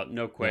think about,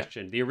 no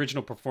question. The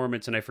original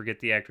performance, and I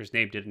forget the actor's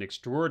name, did an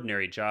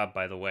extraordinary job,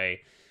 by the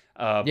way.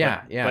 But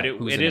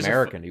who's an is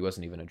American? He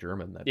wasn't even a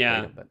German. That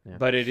played him,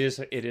 but it is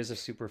a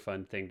super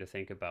fun thing to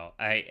think about.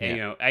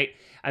 And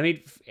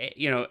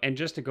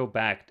just to go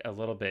back a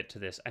little bit to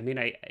this, I mean,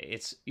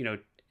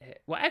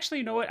 well, actually,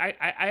 you know what? I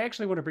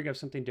actually want to bring up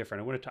something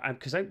different. I want to talk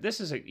because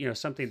this is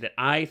something that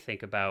I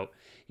think about,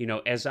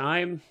 as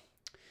I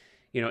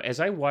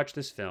watch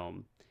this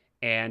film.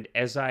 And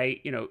as I,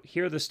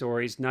 hear the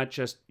stories, not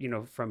just,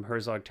 from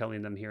Herzog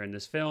telling them here in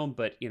this film,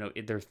 but,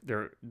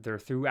 they're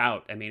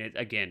throughout. I mean,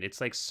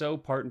 it's like so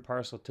part and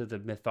parcel to the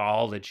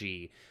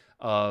mythology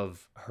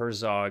of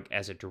Herzog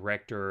as a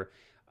director.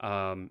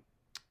 How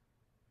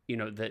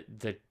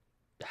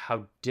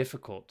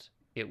difficult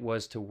it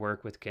was to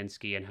work with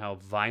Kinski and how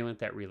violent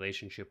that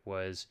relationship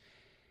was.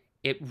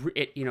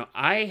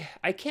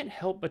 I can't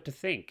help but to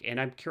think, and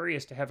I'm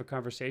curious to have a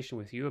conversation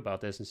with you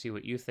about this and see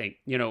what you think.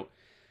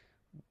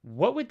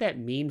 What would that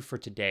mean for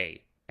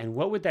today? And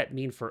what would that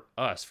mean for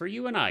us, for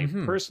you and I,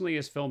 personally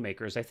as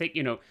filmmakers? I think,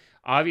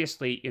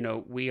 obviously,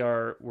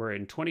 we're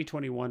in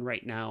 2021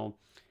 right now.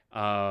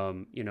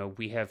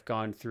 We have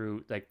gone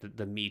through like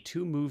the Me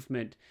Too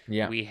movement.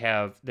 Yeah.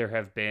 There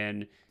have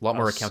been a lot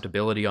more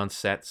accountability on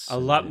sets. A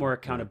lot more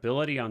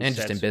accountability on and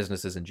sets. just in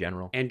businesses in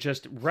general. And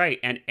just right.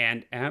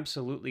 And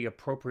absolutely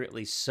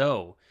appropriately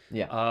so.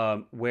 Yeah.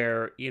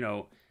 Where,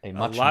 a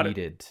much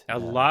needed. A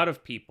lot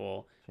of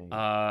people,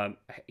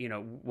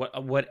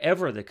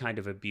 whatever the kind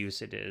of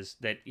abuse it is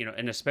that,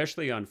 and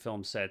especially on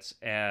film sets,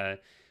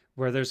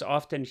 where there's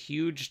often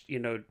huge,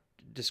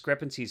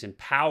 discrepancies in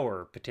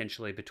power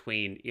potentially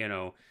between,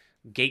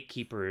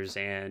 gatekeepers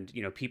and,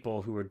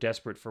 people who are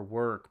desperate for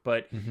work.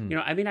 But,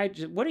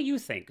 what do you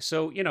think?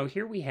 So,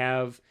 here we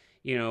have,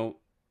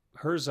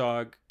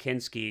 Herzog,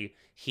 Kinski,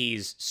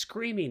 he's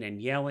screaming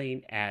and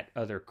yelling at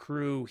other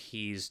crew.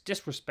 He's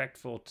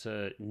disrespectful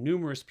to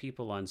numerous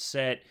people on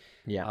set.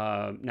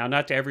 Yeah. Now,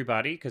 not to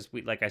everybody, because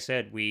like I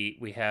said,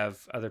 we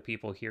have other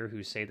people here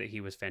who say that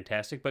he was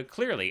fantastic. But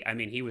clearly, I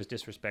mean, he was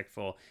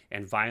disrespectful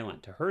and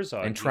violent to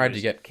Herzog. And tried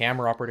to get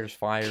camera operators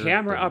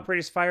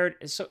fired.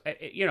 So,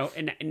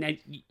 and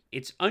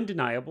it's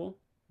undeniable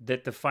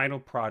that the final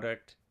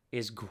product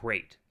is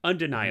great.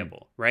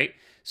 Undeniable, right?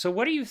 So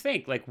what do you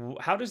think? Like,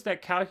 how does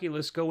that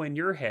calculus go in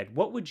your head?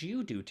 What would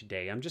you do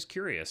today? I'm just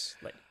curious.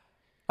 Like,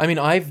 I mean,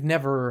 I've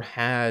never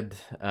had,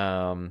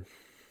 I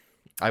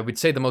would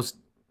say the most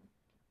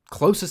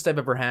closest I've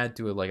ever had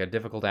to a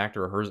difficult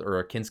actor or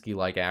a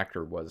Kinski-like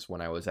actor was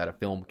when I was at a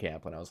film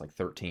camp when I was like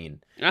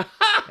 13. Wait.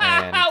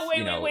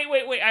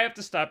 I have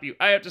to stop you.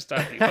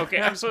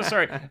 Okay, I'm so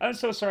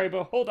sorry.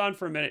 But hold on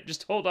for a minute.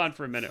 Just hold on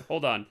for a minute.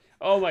 Hold on.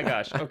 Oh my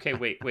gosh. Okay,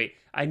 wait.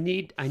 I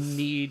need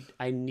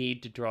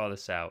to draw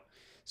this out.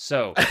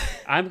 So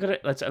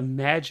let's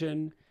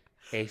imagine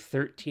a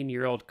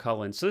 13-year-old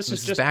Cullen. So this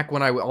is just back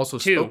when I also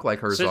spoke like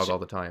Herzog all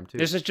the time too.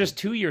 This is just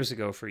 2 years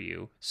ago for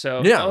you.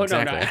 So yeah,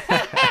 exactly.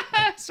 No.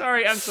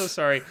 Sorry, I'm so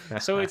sorry.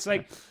 So it's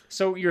like,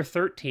 so you're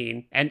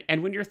 13,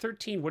 and when you're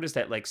 13, what is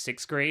that, like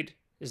sixth grade?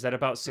 Is that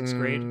about sixth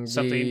grade?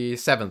 Something. The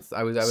seventh.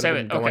 I would have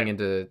been going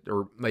into,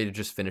 or might have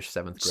just finished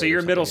seventh grade. So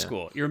you're middle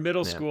school. You're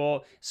middle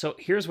school. So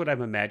here's what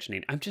I'm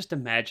imagining. I'm just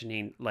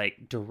imagining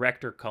like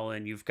Director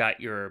Cullen. You've got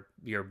your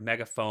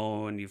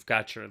megaphone. You've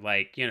got your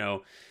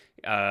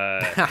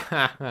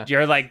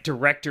you're like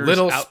directors.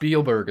 Little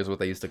Spielberg is what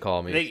they used to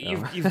call me.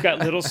 You've got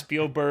little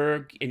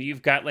Spielberg, and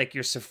you've got like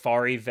your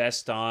safari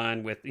vest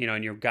on with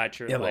and you've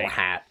got your little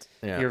hat.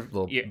 Yeah,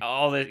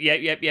 all the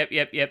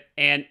yep.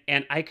 And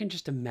I can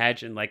just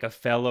imagine like a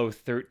fellow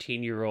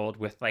 13-year-old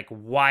with like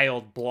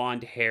wild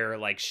blonde hair,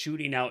 like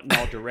shooting out in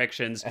all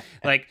directions,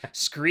 like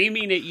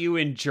screaming at you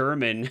in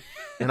German,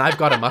 And I've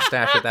got a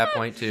mustache at that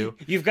point too.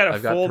 You've got a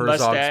I've got full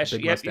Herzog's mustache.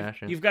 big Yep,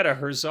 mustache. you've got a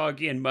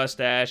Herzogian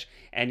mustache,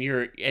 and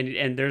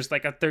and there's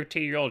like a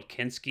 13-year-old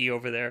Kinski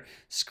over there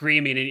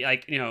screaming, and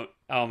like,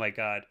 oh my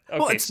god. Okay.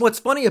 Well, what's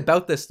funny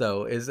about this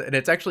though is, and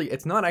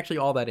it's not actually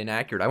all that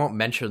inaccurate. I won't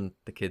mention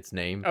the kid's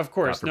name. Of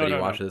course, God forbid he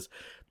watches,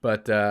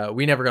 but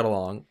we never got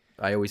along.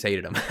 I always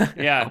hated him.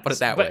 Yeah, I'll put it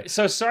that way.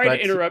 So sorry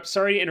to interrupt.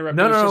 Sorry to interrupt.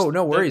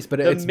 No worries. But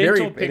it is a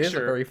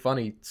picture. very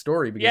funny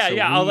story.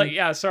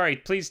 Because sorry.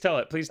 Please tell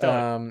it.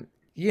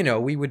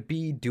 We would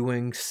be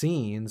doing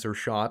scenes or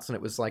shots, and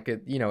it was like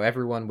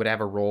everyone would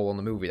have a role in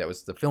the movie.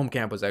 The film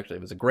camp was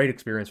it was a great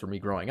experience for me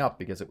growing up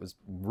because it was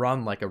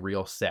run like a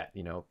real set.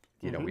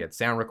 We had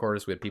sound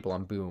recorders, we had people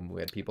on boom,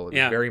 we had people. It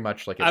was very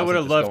much like, I would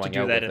have loved to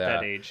do that at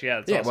that age.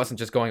 Yeah, awesome. It wasn't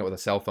just going out with a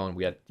cell phone.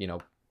 We had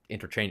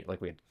interchange,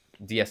 like we had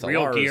DSLRs,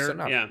 real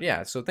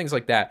gear, so things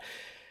like that.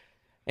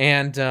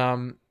 And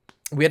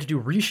we had to do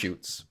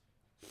reshoots.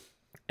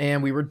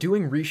 And we were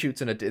doing reshoots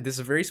this is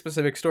a very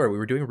specific story. We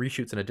were doing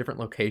reshoots in a different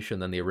location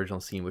than the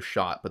original scene was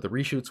shot, but the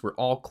reshoots were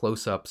all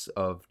close-ups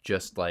of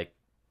just like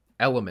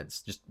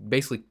elements, just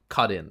basically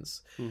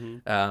cut-ins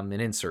and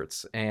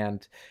inserts.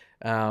 And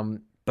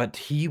but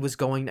he was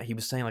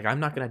saying like, I'm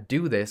not going to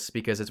do this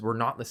because we're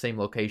not in the same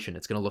location.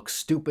 It's going to look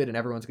stupid, and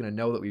everyone's going to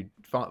know that we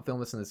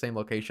filmed this in the same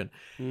location.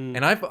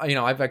 And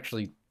I've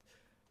actually,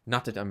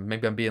 not that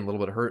maybe I'm being a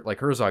little bit hurt like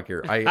Herzog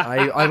here.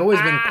 I've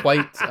always been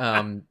quite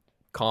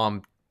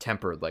calm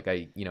tempered. Like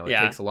it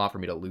takes a lot for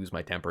me to lose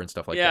my temper and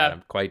stuff like that.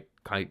 I'm quite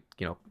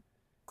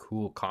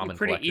cool, calm, and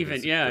pretty collected. Even.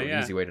 Is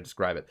Yeah. Easy way to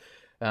describe it.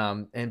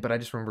 But I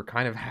just remember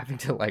kind of having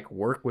to like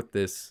work with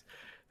this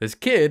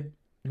kid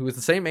who was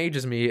the same age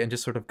as me and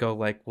just sort of go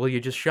like, will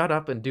you just shut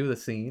up and do the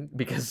scene?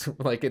 Because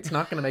like, it's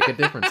not going to make a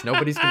difference.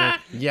 Nobody's going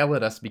to yell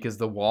at us because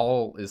the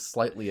wall is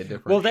slightly a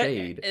different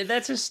shade.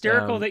 That's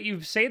hysterical that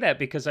you say that,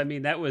 because I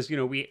mean, that was,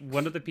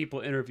 one of the people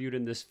interviewed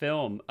in this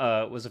film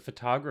was a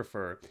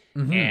photographer,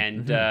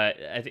 and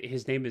I think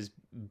his name is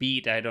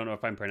Beat. I don't know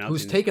if I'm pronouncing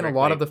who's taken a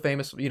lot of the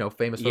famous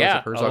photos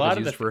that Herzog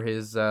was used for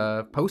his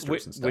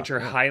posters and stuff. Which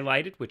are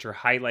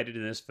highlighted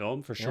in this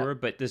film for sure.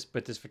 But this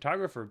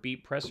photographer,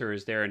 Beat Presser,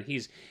 is there, and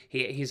he's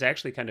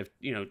actually kind of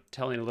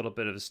telling a little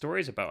bit of the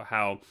stories about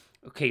how,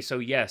 okay, so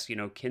yes,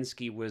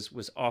 Kinski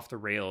was off the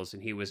rails,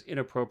 and he was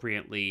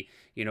inappropriately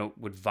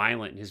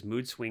violent, and his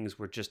mood swings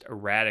were just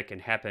erratic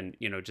and happened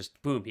just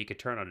boom, he could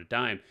turn on a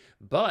dime.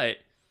 But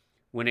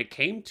when it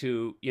came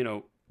to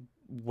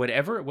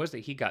whatever it was that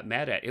he got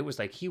mad at, it was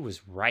like he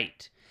was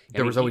right.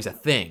 There was always a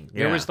thing.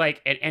 There was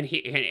like, and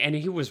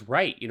he was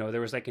right.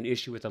 There was like an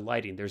issue with the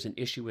lighting. There's an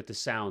issue with the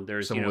sound.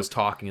 There's someone was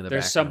talking in the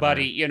there's background.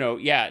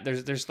 There's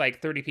somebody, there's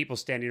like 30 people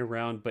standing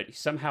around, but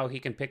somehow he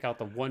can pick out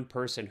the one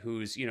person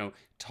who's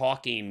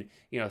talking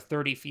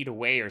 30 feet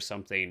away or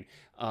something.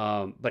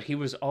 But he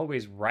was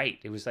always right.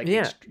 It was like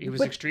he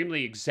was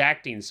extremely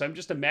exacting. So I'm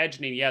just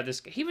imagining,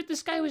 this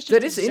guy was just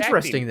that is exacting.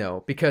 Interesting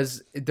though,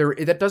 because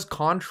that does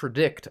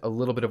contradict a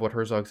little bit of what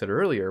Herzog said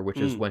earlier, which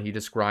is when he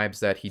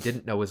describes that he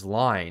didn't know his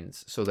lines,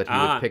 so that he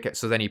would pick it.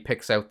 So then he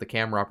picks out the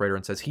camera operator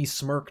and says he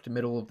smirked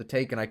middle of the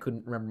take, and I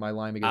couldn't remember my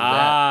line because of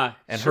that.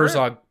 And sure.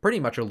 Herzog pretty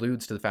much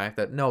alludes to the fact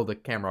that no, the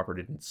camera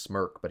operator didn't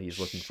smirk, but he's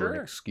looking for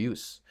an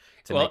excuse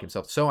to make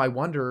himself. So I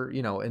wonder,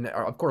 and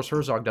of course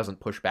Herzog doesn't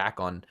push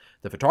back on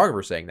the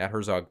photographer saying that.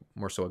 Herzog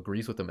more so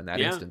agrees with him in that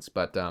instance,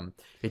 but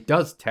it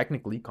does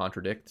technically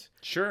contradict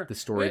the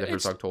story that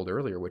Herzog told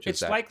earlier, which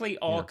is that likely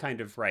all kind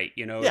of right.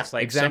 It's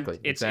like exactly.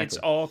 It's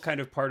all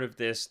kind of part of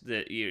this.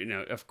 That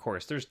of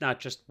course, there's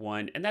not just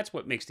one, and that's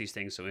what makes these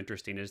things so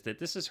interesting. Is that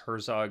this is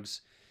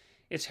Herzog's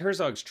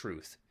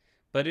truth.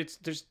 But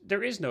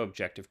there is no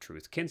objective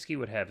truth. Kinski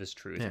would have his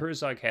truth.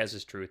 Herzog has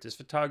his truth. His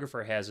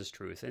photographer has his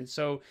truth. And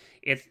so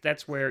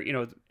that's where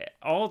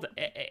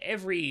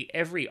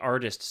every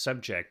artist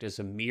subject is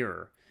a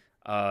mirror,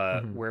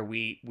 where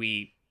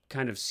we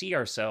kind of see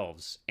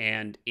ourselves,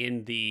 and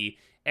in the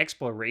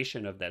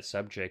exploration of that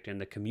subject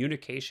and the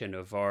communication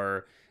of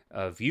our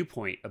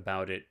viewpoint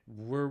about it,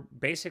 we're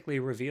basically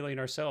revealing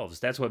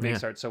ourselves. That's what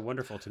makes art so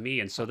wonderful to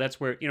me. And so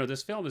that's where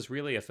this film is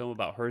really a film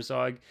about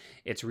Herzog.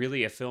 It's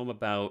really a film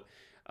about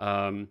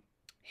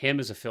him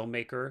as a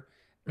filmmaker,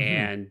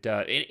 and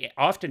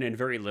often in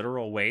very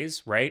literal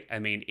ways, right? I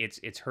mean,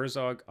 it's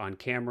Herzog on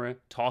camera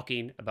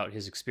talking about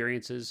his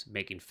experiences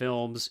making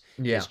films,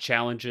 his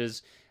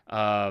challenges.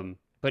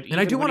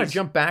 And I do want to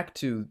jump back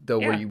to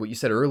what you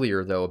said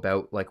earlier though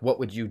about like what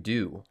would you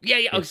do? So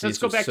let's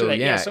go back to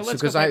that. So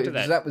let's go back to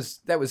that.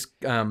 That was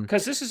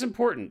because this is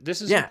important.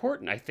 This is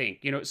important, I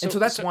think. So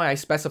that's why I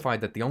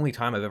specified that the only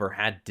time I've ever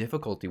had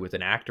difficulty with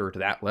an actor to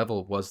that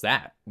level was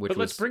that.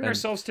 Let's bring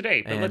ourselves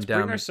today. Let's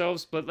bring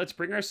ourselves.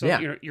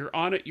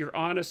 You're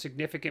on a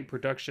significant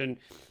production.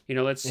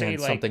 Let's say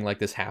like something like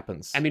this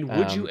happens. I mean,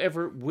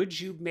 would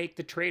you make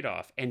the trade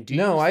off? And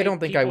I don't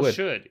think I would.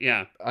 Should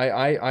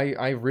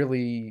I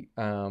really.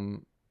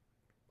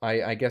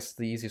 I guess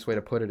the easiest way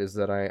to put it is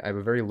that I have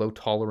a very low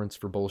tolerance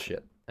for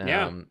bullshit.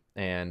 And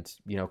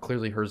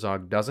clearly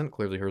Herzog doesn't.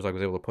 Clearly Herzog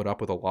was able to put up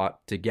with a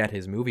lot to get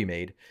his movie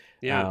made.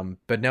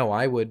 But no,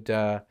 I would.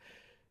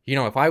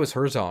 if I was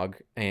Herzog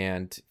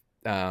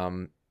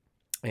um,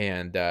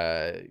 and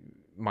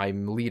my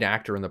lead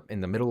actor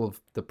in the middle of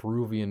the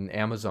Peruvian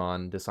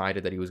Amazon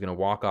decided that he was going to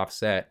walk off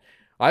set,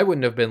 I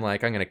wouldn't have been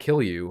like, I'm going to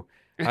kill you.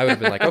 I would have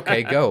been like,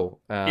 okay, go.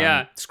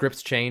 Yeah.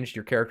 Scripts changed.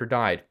 Your character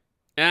died.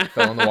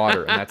 Fell in the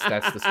water, and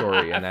that's the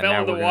story. And then Fell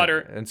now in the we're water.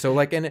 And so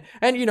like, and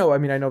I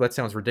know that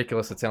sounds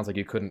ridiculous. It sounds like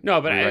you couldn't.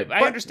 No, but rewrite,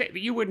 I understand.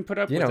 But you wouldn't put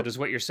up with it, is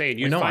what you're saying.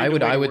 You'd no,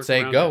 find I would work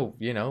say around go.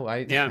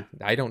 Yeah.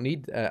 I don't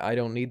need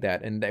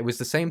that. And it was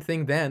the same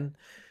thing then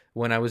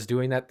when I was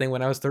doing that thing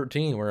when I was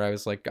 13, where I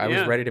was like, I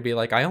was ready to be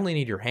like, I only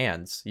need your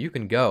hands. You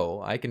can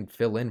go. I can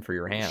fill in for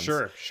your hands.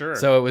 Sure.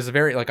 So it was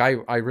very like I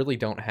really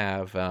don't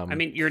have. I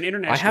mean, you're an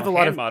international I have a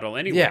lot of model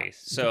anyway. Yeah,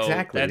 so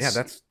exactly.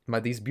 That's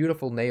these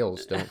beautiful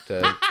nails don't.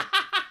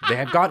 They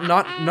have got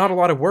not a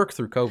lot of work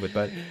through COVID,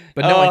 but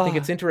no, I think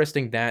it's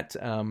interesting that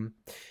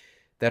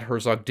that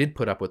Herzog did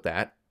put up with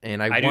that,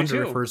 and I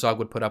wonder if Herzog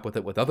would put up with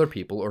it with other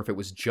people, or if it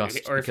was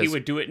just or if he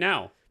would do it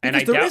now.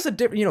 Because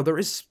there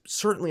is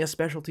certainly a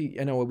specialty.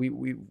 I know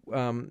we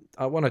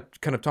I want to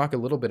kind of talk a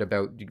little bit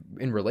about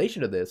in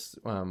relation to this.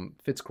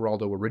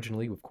 Fitzcarraldo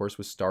originally, of course,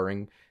 was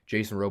starring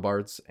Jason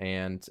Robards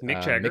and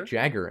Mick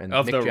Jagger and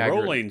of Mick the Jagger,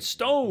 Rolling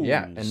Stones.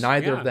 Yeah, and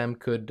neither of them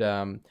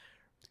could.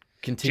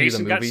 Continue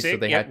Jason the movie, got sick. so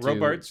they had to.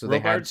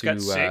 Robards got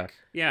sick.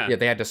 Yeah,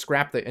 they had to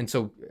scrap the, and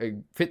so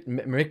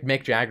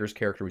Mick Jagger's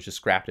character was just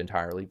scrapped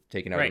entirely,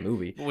 taken out of the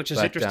movie. Which is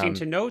interesting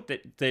to note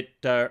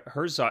that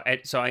Herzog.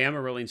 So I am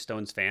a Rolling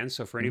Stones fan.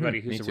 So for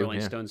anybody who's a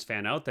Rolling Stones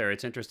fan out there,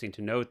 it's interesting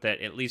to note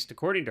that at least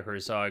according to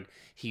Herzog,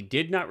 he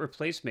did not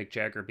replace Mick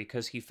Jagger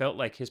because he felt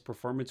like his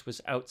performance was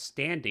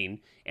outstanding,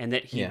 and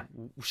that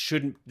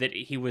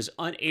he was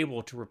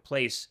unable to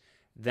replace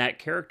that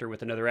character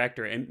with another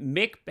actor. And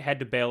Mick had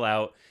to bail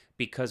out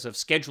because of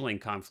scheduling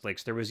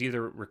conflicts. There was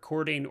either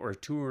recording or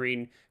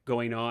touring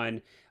going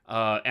on.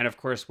 And of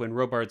course, when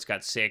Robards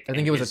got sick... I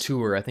think it was a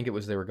tour. I think it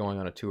was they were going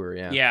on a tour,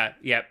 Yeah,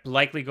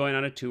 likely going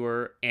on a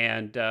tour.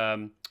 And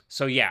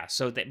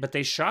but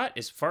they shot,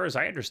 as far as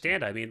I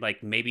understand, I mean,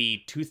 like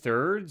maybe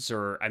 2/3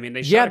 or... I mean,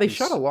 they shot... Yeah, they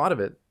shot a lot of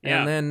it.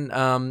 Yeah. And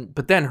then,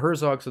 but then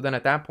Herzog... So then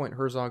at that point,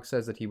 Herzog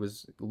says that he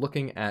was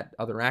looking at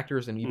other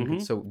actors and even...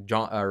 So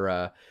John...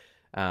 Or,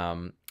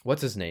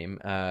 what's his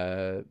name?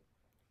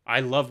 I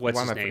love Why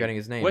am I forgetting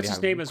his name? What's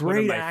his name is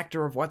great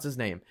actor of what's his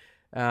name?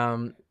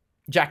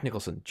 Jack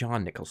Nicholson.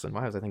 John Nicholson.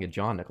 Why was I thinking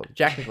John Nicholson?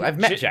 Jack Nicholson. I've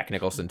met Jack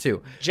Nicholson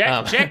too.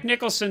 Jack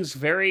Nicholson's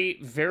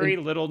very, very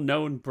little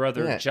known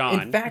brother,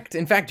 John.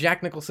 In fact,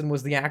 Jack Nicholson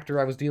was the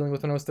actor I was dealing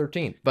with when I was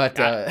 13. But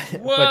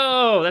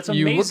whoa, that's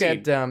amazing. You look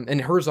at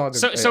and Herzog.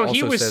 So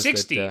he was says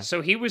 60. That,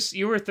 so you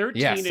were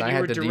 13, yes, and you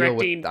were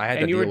directing.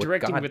 You were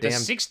directing with a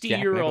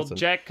 60-year-old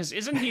Jack. Because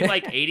isn't he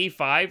like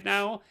 85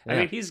 now? I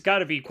mean, he's got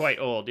to be quite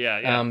old.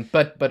 Yeah.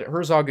 But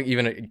Herzog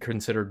even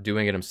considered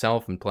doing it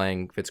himself and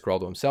playing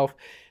Fitzcarraldo himself.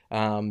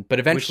 But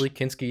eventually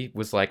Kinski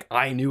was like,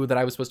 I knew that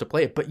I was supposed to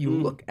play it. But you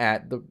look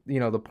at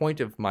the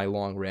point of my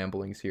long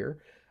ramblings here.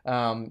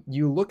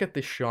 You look at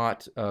the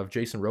shot of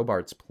Jason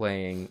Robards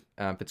playing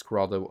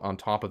Fitzcarraldo on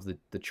top of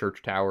the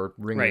church tower,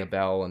 ringing a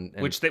bell and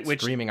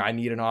screaming, "I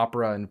need an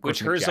opera!" and which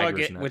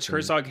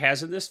Herzog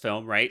has in this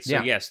film, right?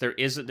 So yes, there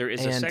is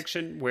a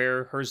section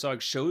where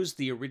Herzog shows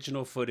the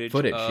original footage,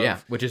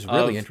 which is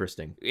really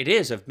interesting. It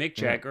is of Mick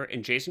Jagger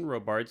and Jason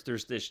Robards.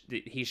 There's this.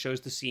 He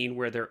shows the scene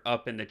where they're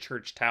up in the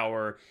church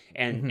tower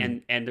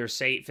and they're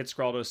saying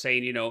Fitzcarraldo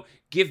saying,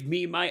 "Give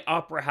me my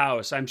opera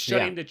house. I'm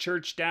shutting the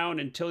church down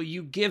until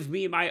you give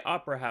me my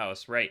opera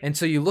house." Right. And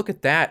so you look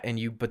at that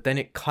but then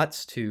it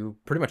cuts to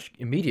pretty much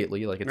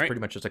immediately, like it's pretty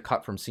much just a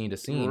cut from scene to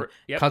scene.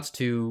 Cuts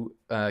to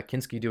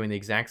Kinski doing the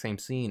exact same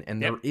scene,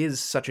 and there is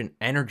such an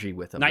energy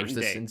with him. There's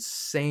this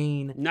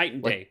insane night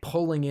and day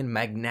pulling in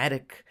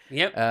magnetic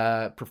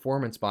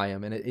performance by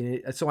him,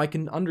 and so I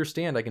can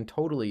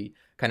totally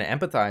kind of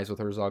empathize with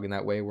Herzog in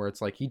that way, where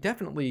it's like he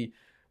definitely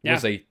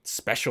was a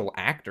special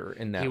actor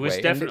in that way. He was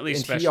definitely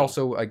and special. He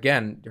also,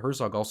 again,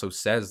 Herzog also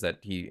says that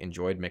he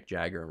enjoyed Mick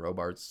Jagger and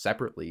Robards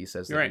separately. He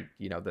says that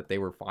that they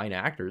were fine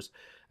actors,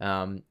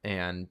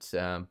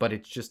 but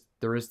it's just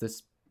there is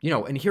this,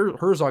 and here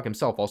Herzog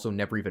himself also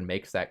never even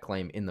makes that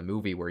claim in the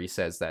movie, where he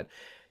says that.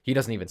 He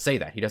doesn't even say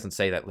that. He doesn't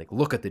say that, like,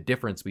 look at the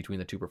difference between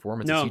the two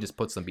performances. No. He just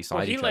puts them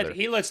beside each other.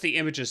 He lets the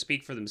images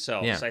speak for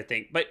themselves, I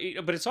think. But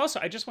it's also,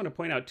 I just want to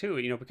point out, too,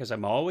 because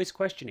I'm always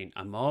questioning.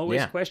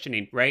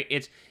 Right?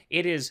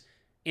 It is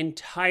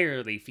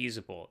entirely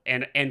feasible.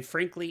 And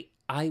frankly,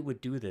 I would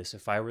do this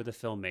if I were the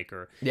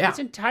filmmaker. Yeah. It's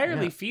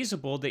entirely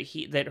feasible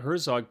that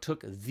Herzog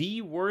took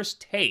the worst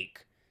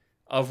take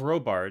of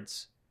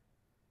Robards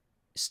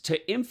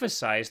to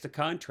emphasize the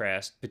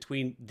contrast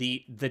between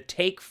the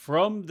take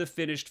from the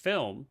finished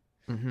film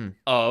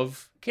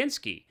of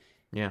Kinski.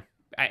 Yeah.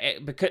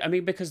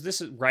 Because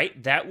this is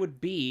right. That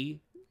would be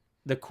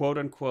the quote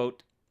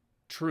unquote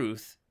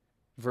truth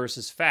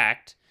versus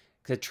fact.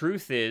 The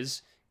truth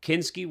is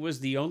Kinski was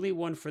the only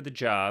one for the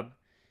job,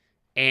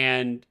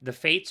 and the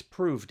fates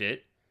proved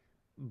it.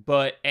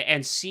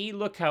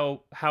 Look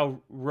how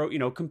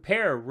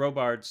compare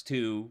Robards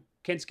to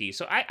Kinski.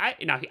 So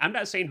now I'm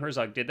not saying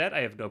Herzog did that. I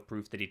have no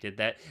proof that he did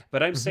that,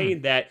 but I'm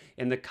saying that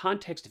in the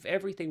context of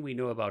everything we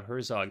know about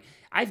Herzog,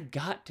 I've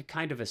got to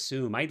kind of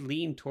assume, I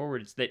lean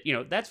towards that,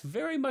 that's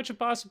very much a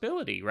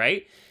possibility,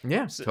 right?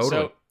 Yeah, totally.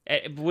 So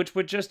which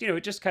would just,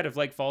 it just kind of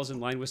like falls in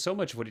line with so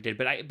much of what he did.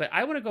 But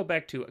I want to go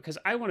back to, because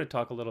I want to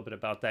talk a little bit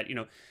about that,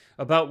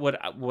 about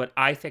what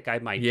I think I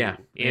might do.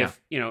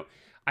 If,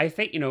 I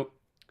think,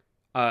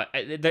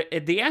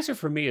 the answer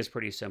for me is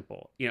pretty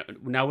simple.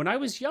 Now when I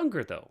was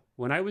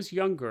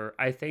younger,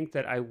 I think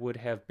that I would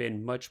have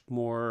been much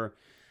more,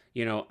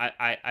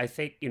 I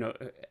think,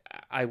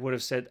 I would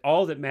have said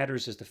all that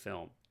matters is the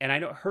film. And I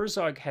know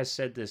Herzog has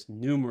said this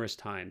numerous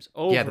times.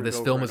 That this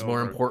film is more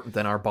important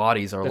than our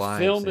bodies, our lives.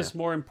 The film is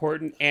more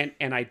important. And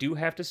I do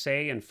have to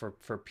say, and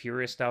for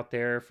purists out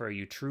there, for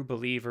you true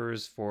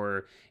believers,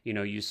 for,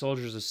 you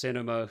soldiers of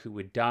cinema who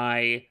would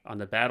die on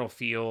the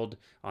battlefield,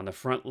 on the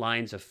front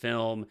lines of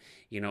film,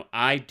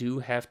 I do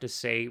have to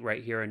say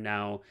right here and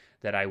now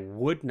that I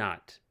would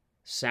not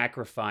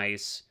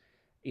sacrifice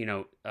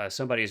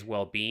somebody's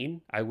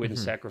well-being. I wouldn't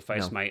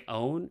sacrifice my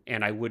own,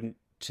 and I wouldn't,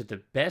 to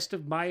the best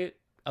of my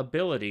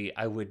ability,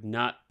 I would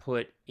not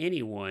put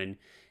anyone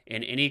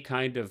in any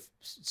kind of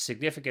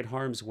significant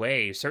harm's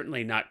way,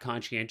 certainly not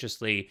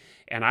conscientiously,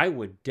 and I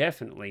would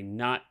definitely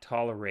not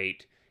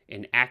tolerate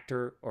an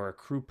actor or a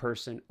crew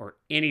person or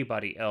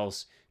anybody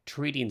else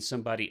treating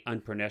somebody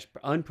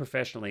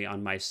unprofessionally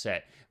on my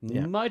set,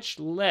 much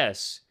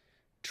less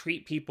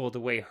treat people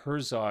the way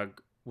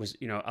Herzog was,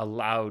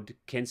 allowed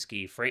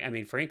Kinski.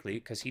 Frankly,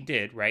 because he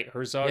did, right?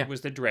 Herzog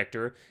was the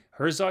director.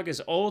 Herzog is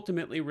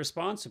ultimately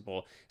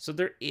responsible. So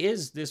there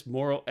is this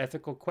moral,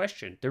 ethical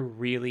question. There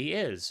really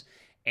is.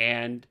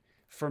 And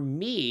for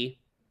me,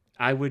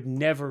 I would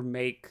never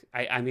make,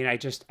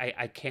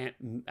 I can't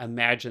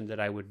imagine that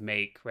I would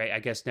make, right? I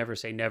guess never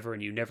say never,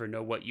 and you never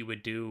know what you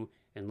would do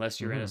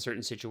unless you're in a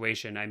certain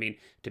situation.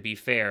 To be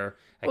fair,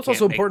 it's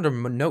also important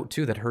to note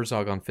too that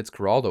Herzog on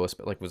Fitzcarraldo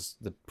was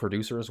the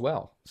producer as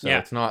well. So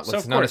it's not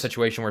a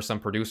situation where some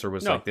producer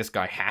was like, this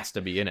guy has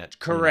to be in it.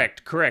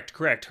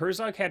 Correct.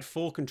 Herzog had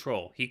full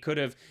control. He could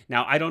have.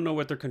 Now I don't know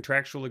what their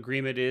contractual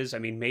agreement is.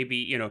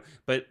 Maybe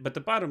but the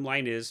bottom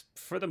line is,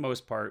 for the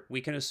most part,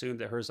 we can assume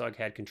that Herzog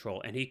had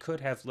control, and he could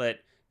have let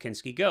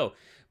Kinski go.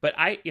 But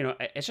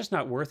it's just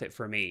not worth it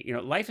for me.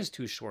 Life is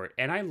too short,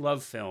 and I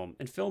love film,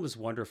 and film is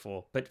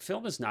wonderful, but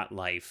film is not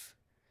life.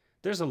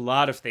 There's a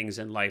lot of things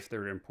in life that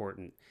are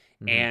important,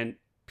 and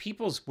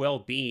people's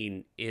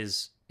well-being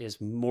is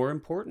more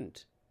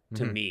important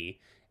to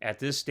me at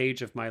this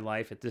stage of my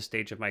life, at this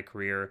stage of my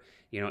career,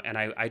 and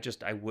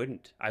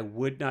I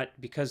would not,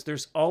 because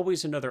there's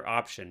always another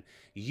option.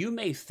 You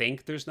may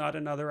think there's not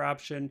another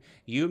option.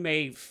 You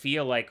may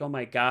feel like, oh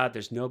my God,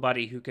 there's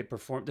nobody who could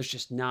perform. There's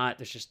just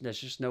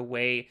no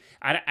way.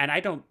 And I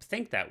don't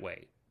think that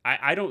way.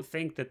 I don't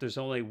think that there's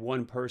only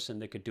one person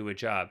that could do a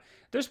job.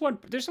 There's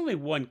only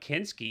one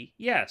Kinski,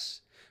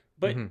 yes.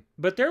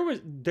 But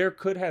there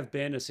could have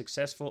been a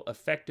successful,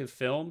 effective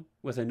film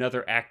with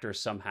another actor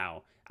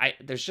somehow.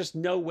 There's just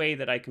no way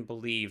that I can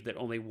believe that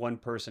only one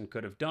person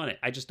could have done it.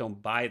 I just don't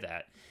buy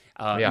that.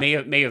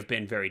 May have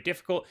been very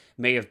difficult,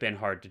 may have been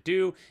hard to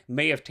do,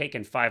 may have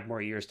taken 5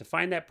 more years to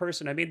find that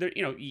person.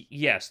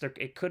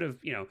 It could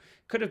have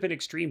been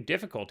extreme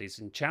difficulties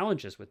and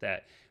challenges with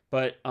that.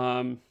 But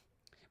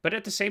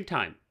at the same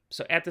time,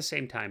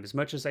 as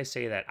much as I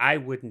say that, I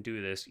wouldn't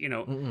do this.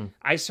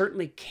 I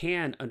certainly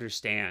can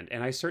understand,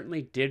 and I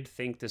certainly did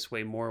think this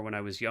way more when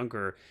I was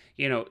younger,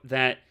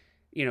 that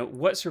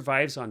what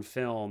survives on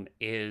film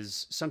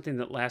is something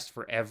that lasts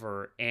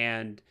forever.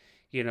 And,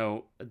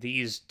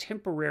 these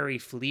temporary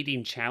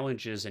fleeting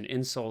challenges and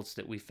insults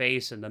that we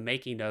face in the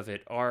making of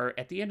it are,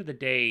 at the end of the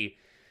day,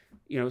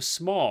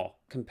 small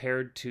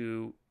compared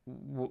to,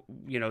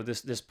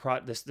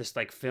 this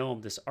like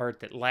film, this art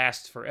that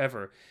lasts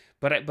forever.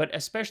 But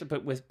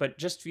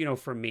just,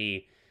 for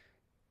me,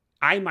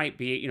 I might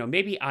be,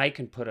 maybe I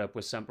can put up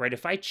with some, right?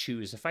 If I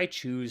choose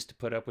to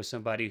put up with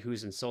somebody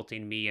who's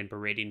insulting me and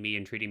berating me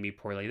and treating me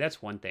poorly,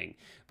 that's one thing.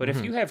 But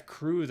if you have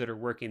crew that are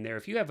working there,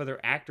 if you have other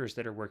actors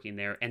that are working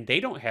there, and they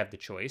don't have the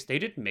choice, they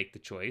didn't make the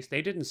choice,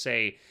 they didn't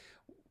say,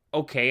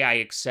 okay, I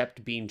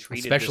accept being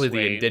treated especially this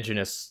way. The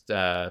indigenous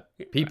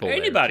people.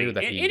 Anybody,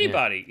 there too,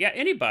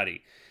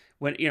 anybody.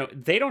 When,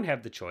 they don't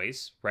have the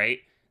choice, right?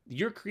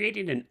 You're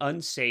creating an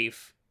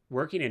unsafe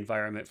working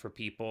environment for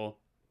people.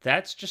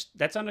 That's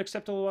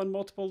unacceptable on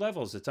multiple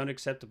levels. It's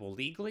unacceptable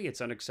legally. It's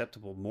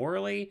unacceptable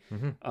morally.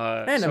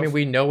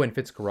 We know in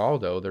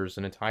Fitzcarraldo, there's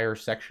an entire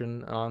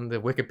section on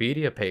the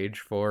Wikipedia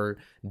page for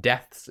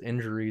deaths,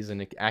 injuries,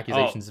 and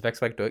accusations of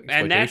exploitation.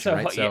 And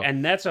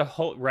that's a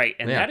whole right.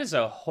 And that is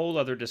a whole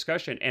other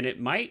discussion. And it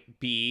might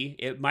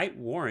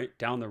warrant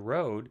down the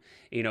road,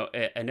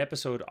 an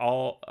episode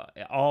all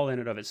in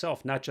and of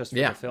itself, not just for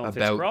the film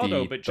about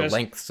Fitzcarraldo, but just the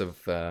lengths of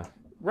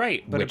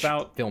right. But which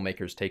about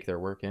filmmakers take their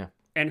work. Yeah.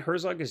 And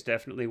Herzog is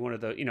definitely one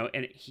of the,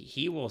 and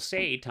he will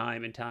say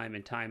time and time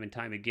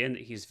again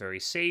that he's very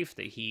safe,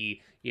 that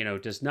he,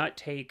 does not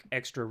take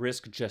extra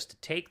risk just to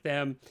take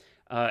them.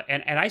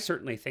 And I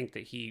certainly think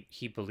that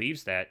he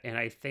believes that, and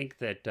I think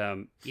that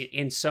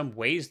in some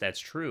ways that's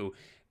true.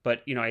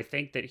 But I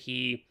think that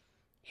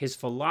his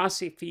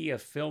philosophy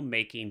of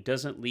filmmaking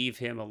doesn't leave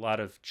him a lot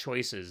of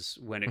choices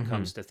when it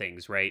comes to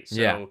things, right?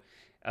 Yeah.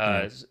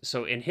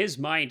 So in his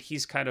mind,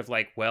 he's kind of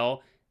like,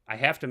 well, I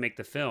have to make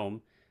the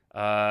film,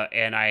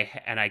 and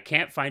I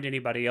can't find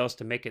anybody else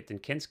to make it than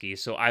Kinski,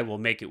 so I will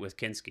make it with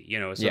Kinski.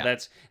 So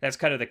that's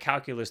kind of the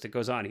calculus that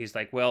goes on. He's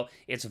like, well,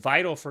 it's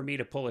vital for me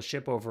to pull a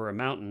ship over a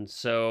mountain,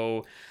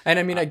 so. And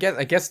I mean, I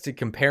guess to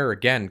compare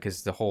again,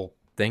 because the whole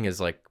thing is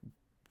like,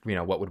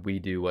 what would we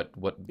do? What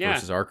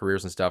versus our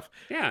careers and stuff.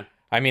 Yeah.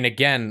 I mean,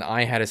 again,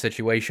 I had a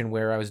situation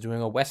where I was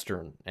doing a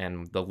Western,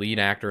 and the lead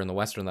actor in the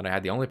Western that I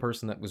had, the only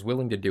person that was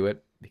willing to do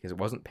it, because it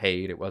wasn't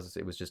paid, it was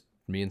just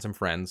me and some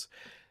friends.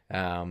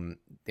 The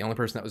only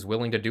person that was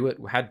willing to do it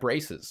had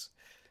braces.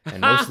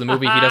 And most of the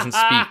movie he doesn't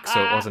speak,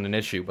 so it wasn't an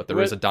issue. But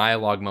there is a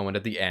dialogue moment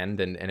at the end,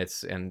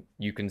 and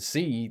you can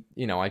see,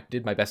 I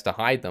did my best to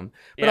hide them.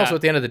 But also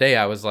at the end of the day,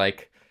 I was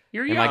like,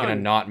 am I going to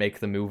not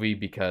make the movie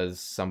because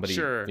somebody,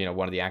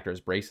 one of the actors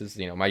braces?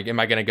 Am I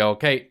going to go,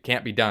 okay,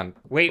 can't be done?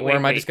 Or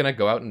am I just going to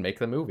go out and make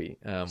the movie?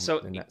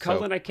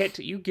 Cullen, I can't.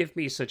 You give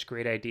me such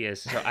great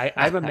ideas. So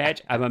I'm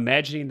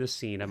imagining the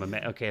scene.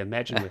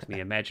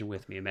 Imagine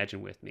with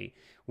me,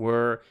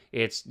 where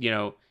it's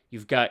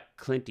you've got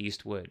Clint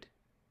Eastwood,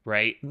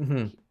 right?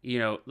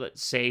 Mm-hmm.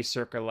 Let's say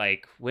circa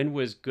like when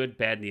was Good,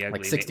 Bad, and the Ugly?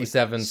 Like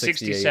 67,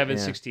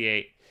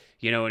 68.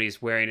 And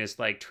he's wearing his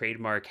like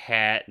trademark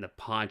hat and the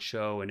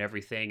poncho and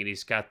everything, and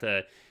he's got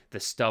the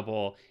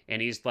stubble,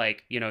 and he's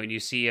like, and you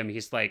see him,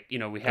 he's like,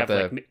 we have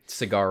like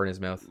cigar in his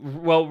mouth.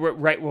 Well,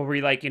 right. Well,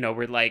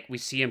 we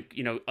see him,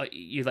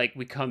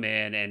 we come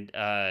in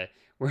and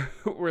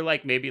we're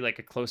like maybe like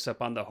a close up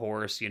on the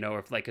horse,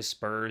 or like a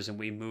spurs, and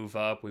we move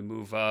up,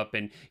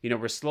 and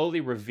we're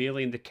slowly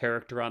revealing the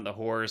character on the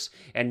horse,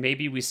 and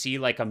maybe we see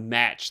like a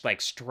match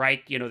like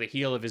strike the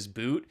heel of his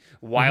boot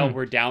while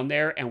we're down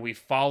there, and we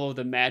follow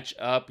the match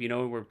up.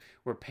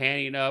 We're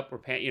panning up,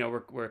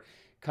 we're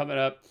coming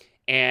up.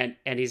 And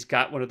he's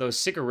got one of those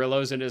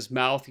cigarillos in his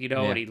mouth,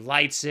 and he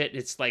lights it.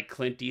 It's like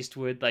Clint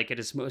Eastwood, like at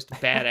his most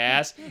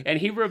badass. And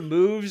he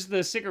removes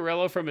the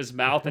cigarillo from his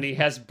mouth, and he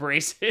has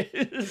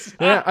braces.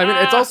 Yeah, I mean,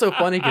 it's also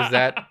funny because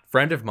that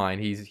friend of mine,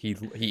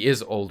 he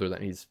is older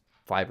than he's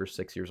 5 or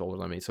 6 years older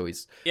than me, so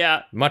he's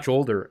much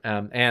older.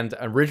 And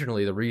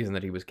originally, the reason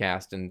that he was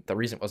cast, and the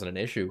reason it wasn't an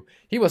issue,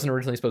 he wasn't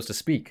originally supposed to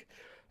speak.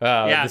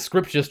 The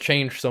script just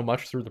changed so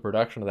much through the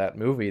production of that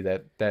movie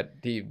that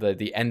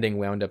the ending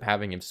wound up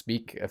having him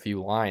speak a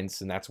few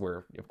lines, and that's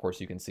where, of course,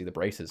 you can see the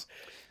braces.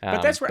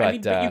 But that's where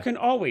but you can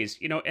always,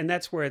 and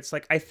that's where it's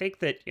like, I think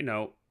that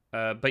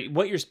but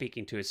what you're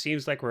speaking to, it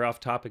seems like we're off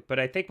topic, but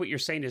I think what you're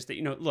saying is that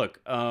look,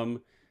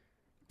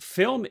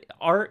 film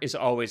art is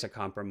always a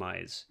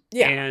compromise,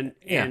 and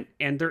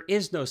there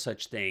is no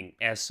such thing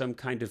as some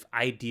kind of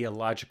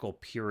ideological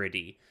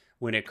purity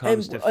when it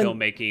comes to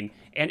filmmaking.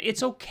 And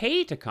it's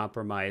okay to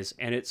compromise,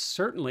 and it's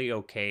certainly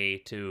okay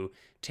to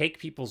take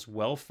people's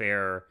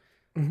welfare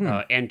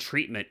and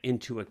treatment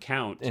into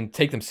account and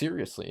take them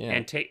seriously. Yeah.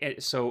 And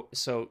take so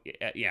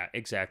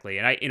exactly.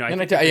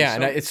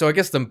 And so I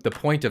guess the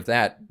point of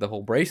that, the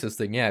whole braces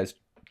thing, is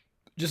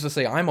just to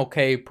say I'm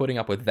okay putting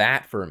up with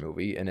that for a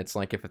movie. And it's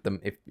like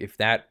if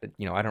that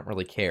I don't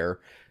really care.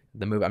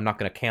 The movie, I'm not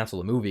going to cancel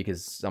the movie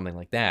because something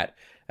like that.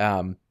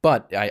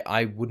 But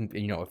I wouldn't,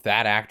 if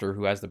that actor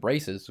who has the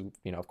braces, who,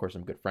 of course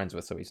I'm good friends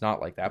with, so he's not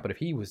like that. But if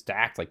he was to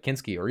act like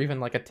Kinski, or even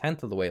like a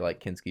tenth of the way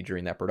like Kinski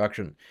during that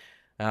production,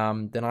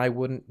 then I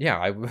wouldn't. Yeah,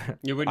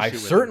 I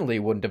certainly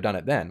wouldn't have done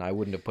it then. I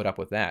wouldn't have put up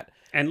with that.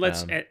 And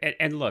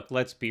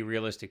let's be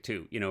realistic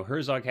too.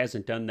 Herzog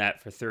hasn't done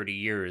that for 30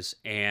 years,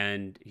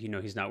 and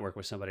he's not worked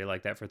with somebody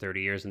like that for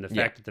 30 years. And the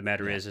fact of the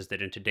matter is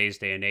that in today's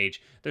day and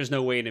age, there's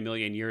no way in a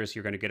million years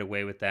you're going to get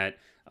away with that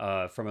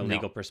from a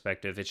legal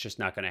perspective. It's just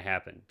not going to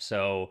happen.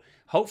 So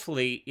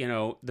hopefully,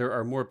 there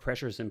are more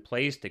pressures in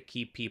place to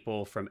keep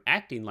people from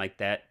acting like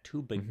that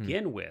to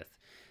begin with,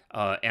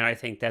 and I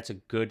think that's a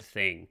good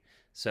thing.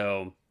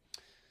 So,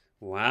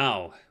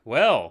 wow.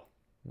 Well.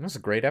 That was a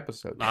great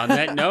episode. On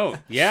that note,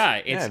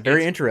 it's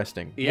very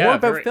interesting. More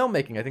about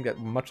filmmaking. I think that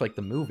much like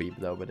the movie,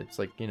 though, but it's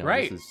like,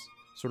 this is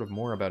sort of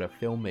more about a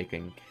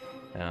filmmaking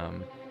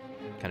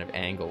kind of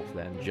angle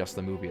than just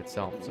the movie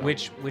itself. So.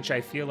 Which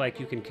I feel like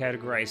you can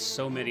categorize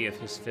so many of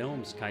his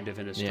films kind of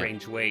in a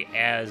strange way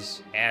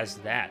as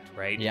that,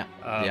 right? Yeah,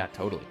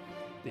 totally.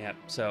 Yeah.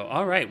 So,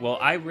 all right. Well,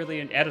 I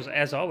really,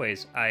 as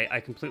always,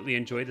 I completely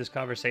enjoyed this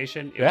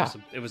conversation.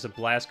 It was a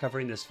blast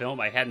covering this film.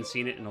 I hadn't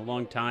seen it in a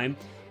long time,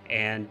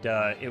 and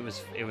it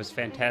was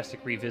fantastic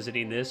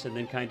revisiting this, and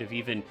then kind of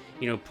even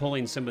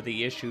pulling some of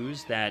the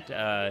issues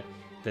that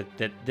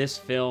that this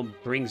film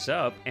brings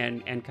up,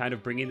 and kind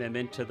of bringing them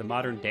into the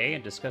modern day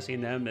and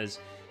discussing them as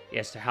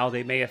to how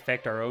they may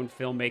affect our own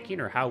filmmaking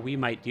or how we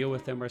might deal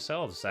with them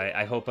ourselves.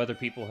 I hope other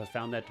people have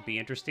found that to be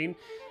interesting.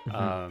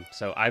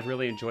 So I've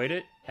really enjoyed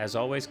it. As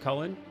always,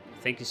 Cullen,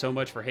 thank you so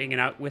much for hanging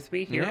out with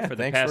me here Yeah, for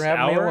the thanks past for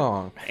having hour. me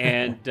along.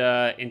 And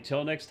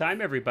until next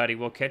time, everybody,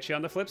 we'll catch you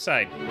on the flip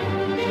side.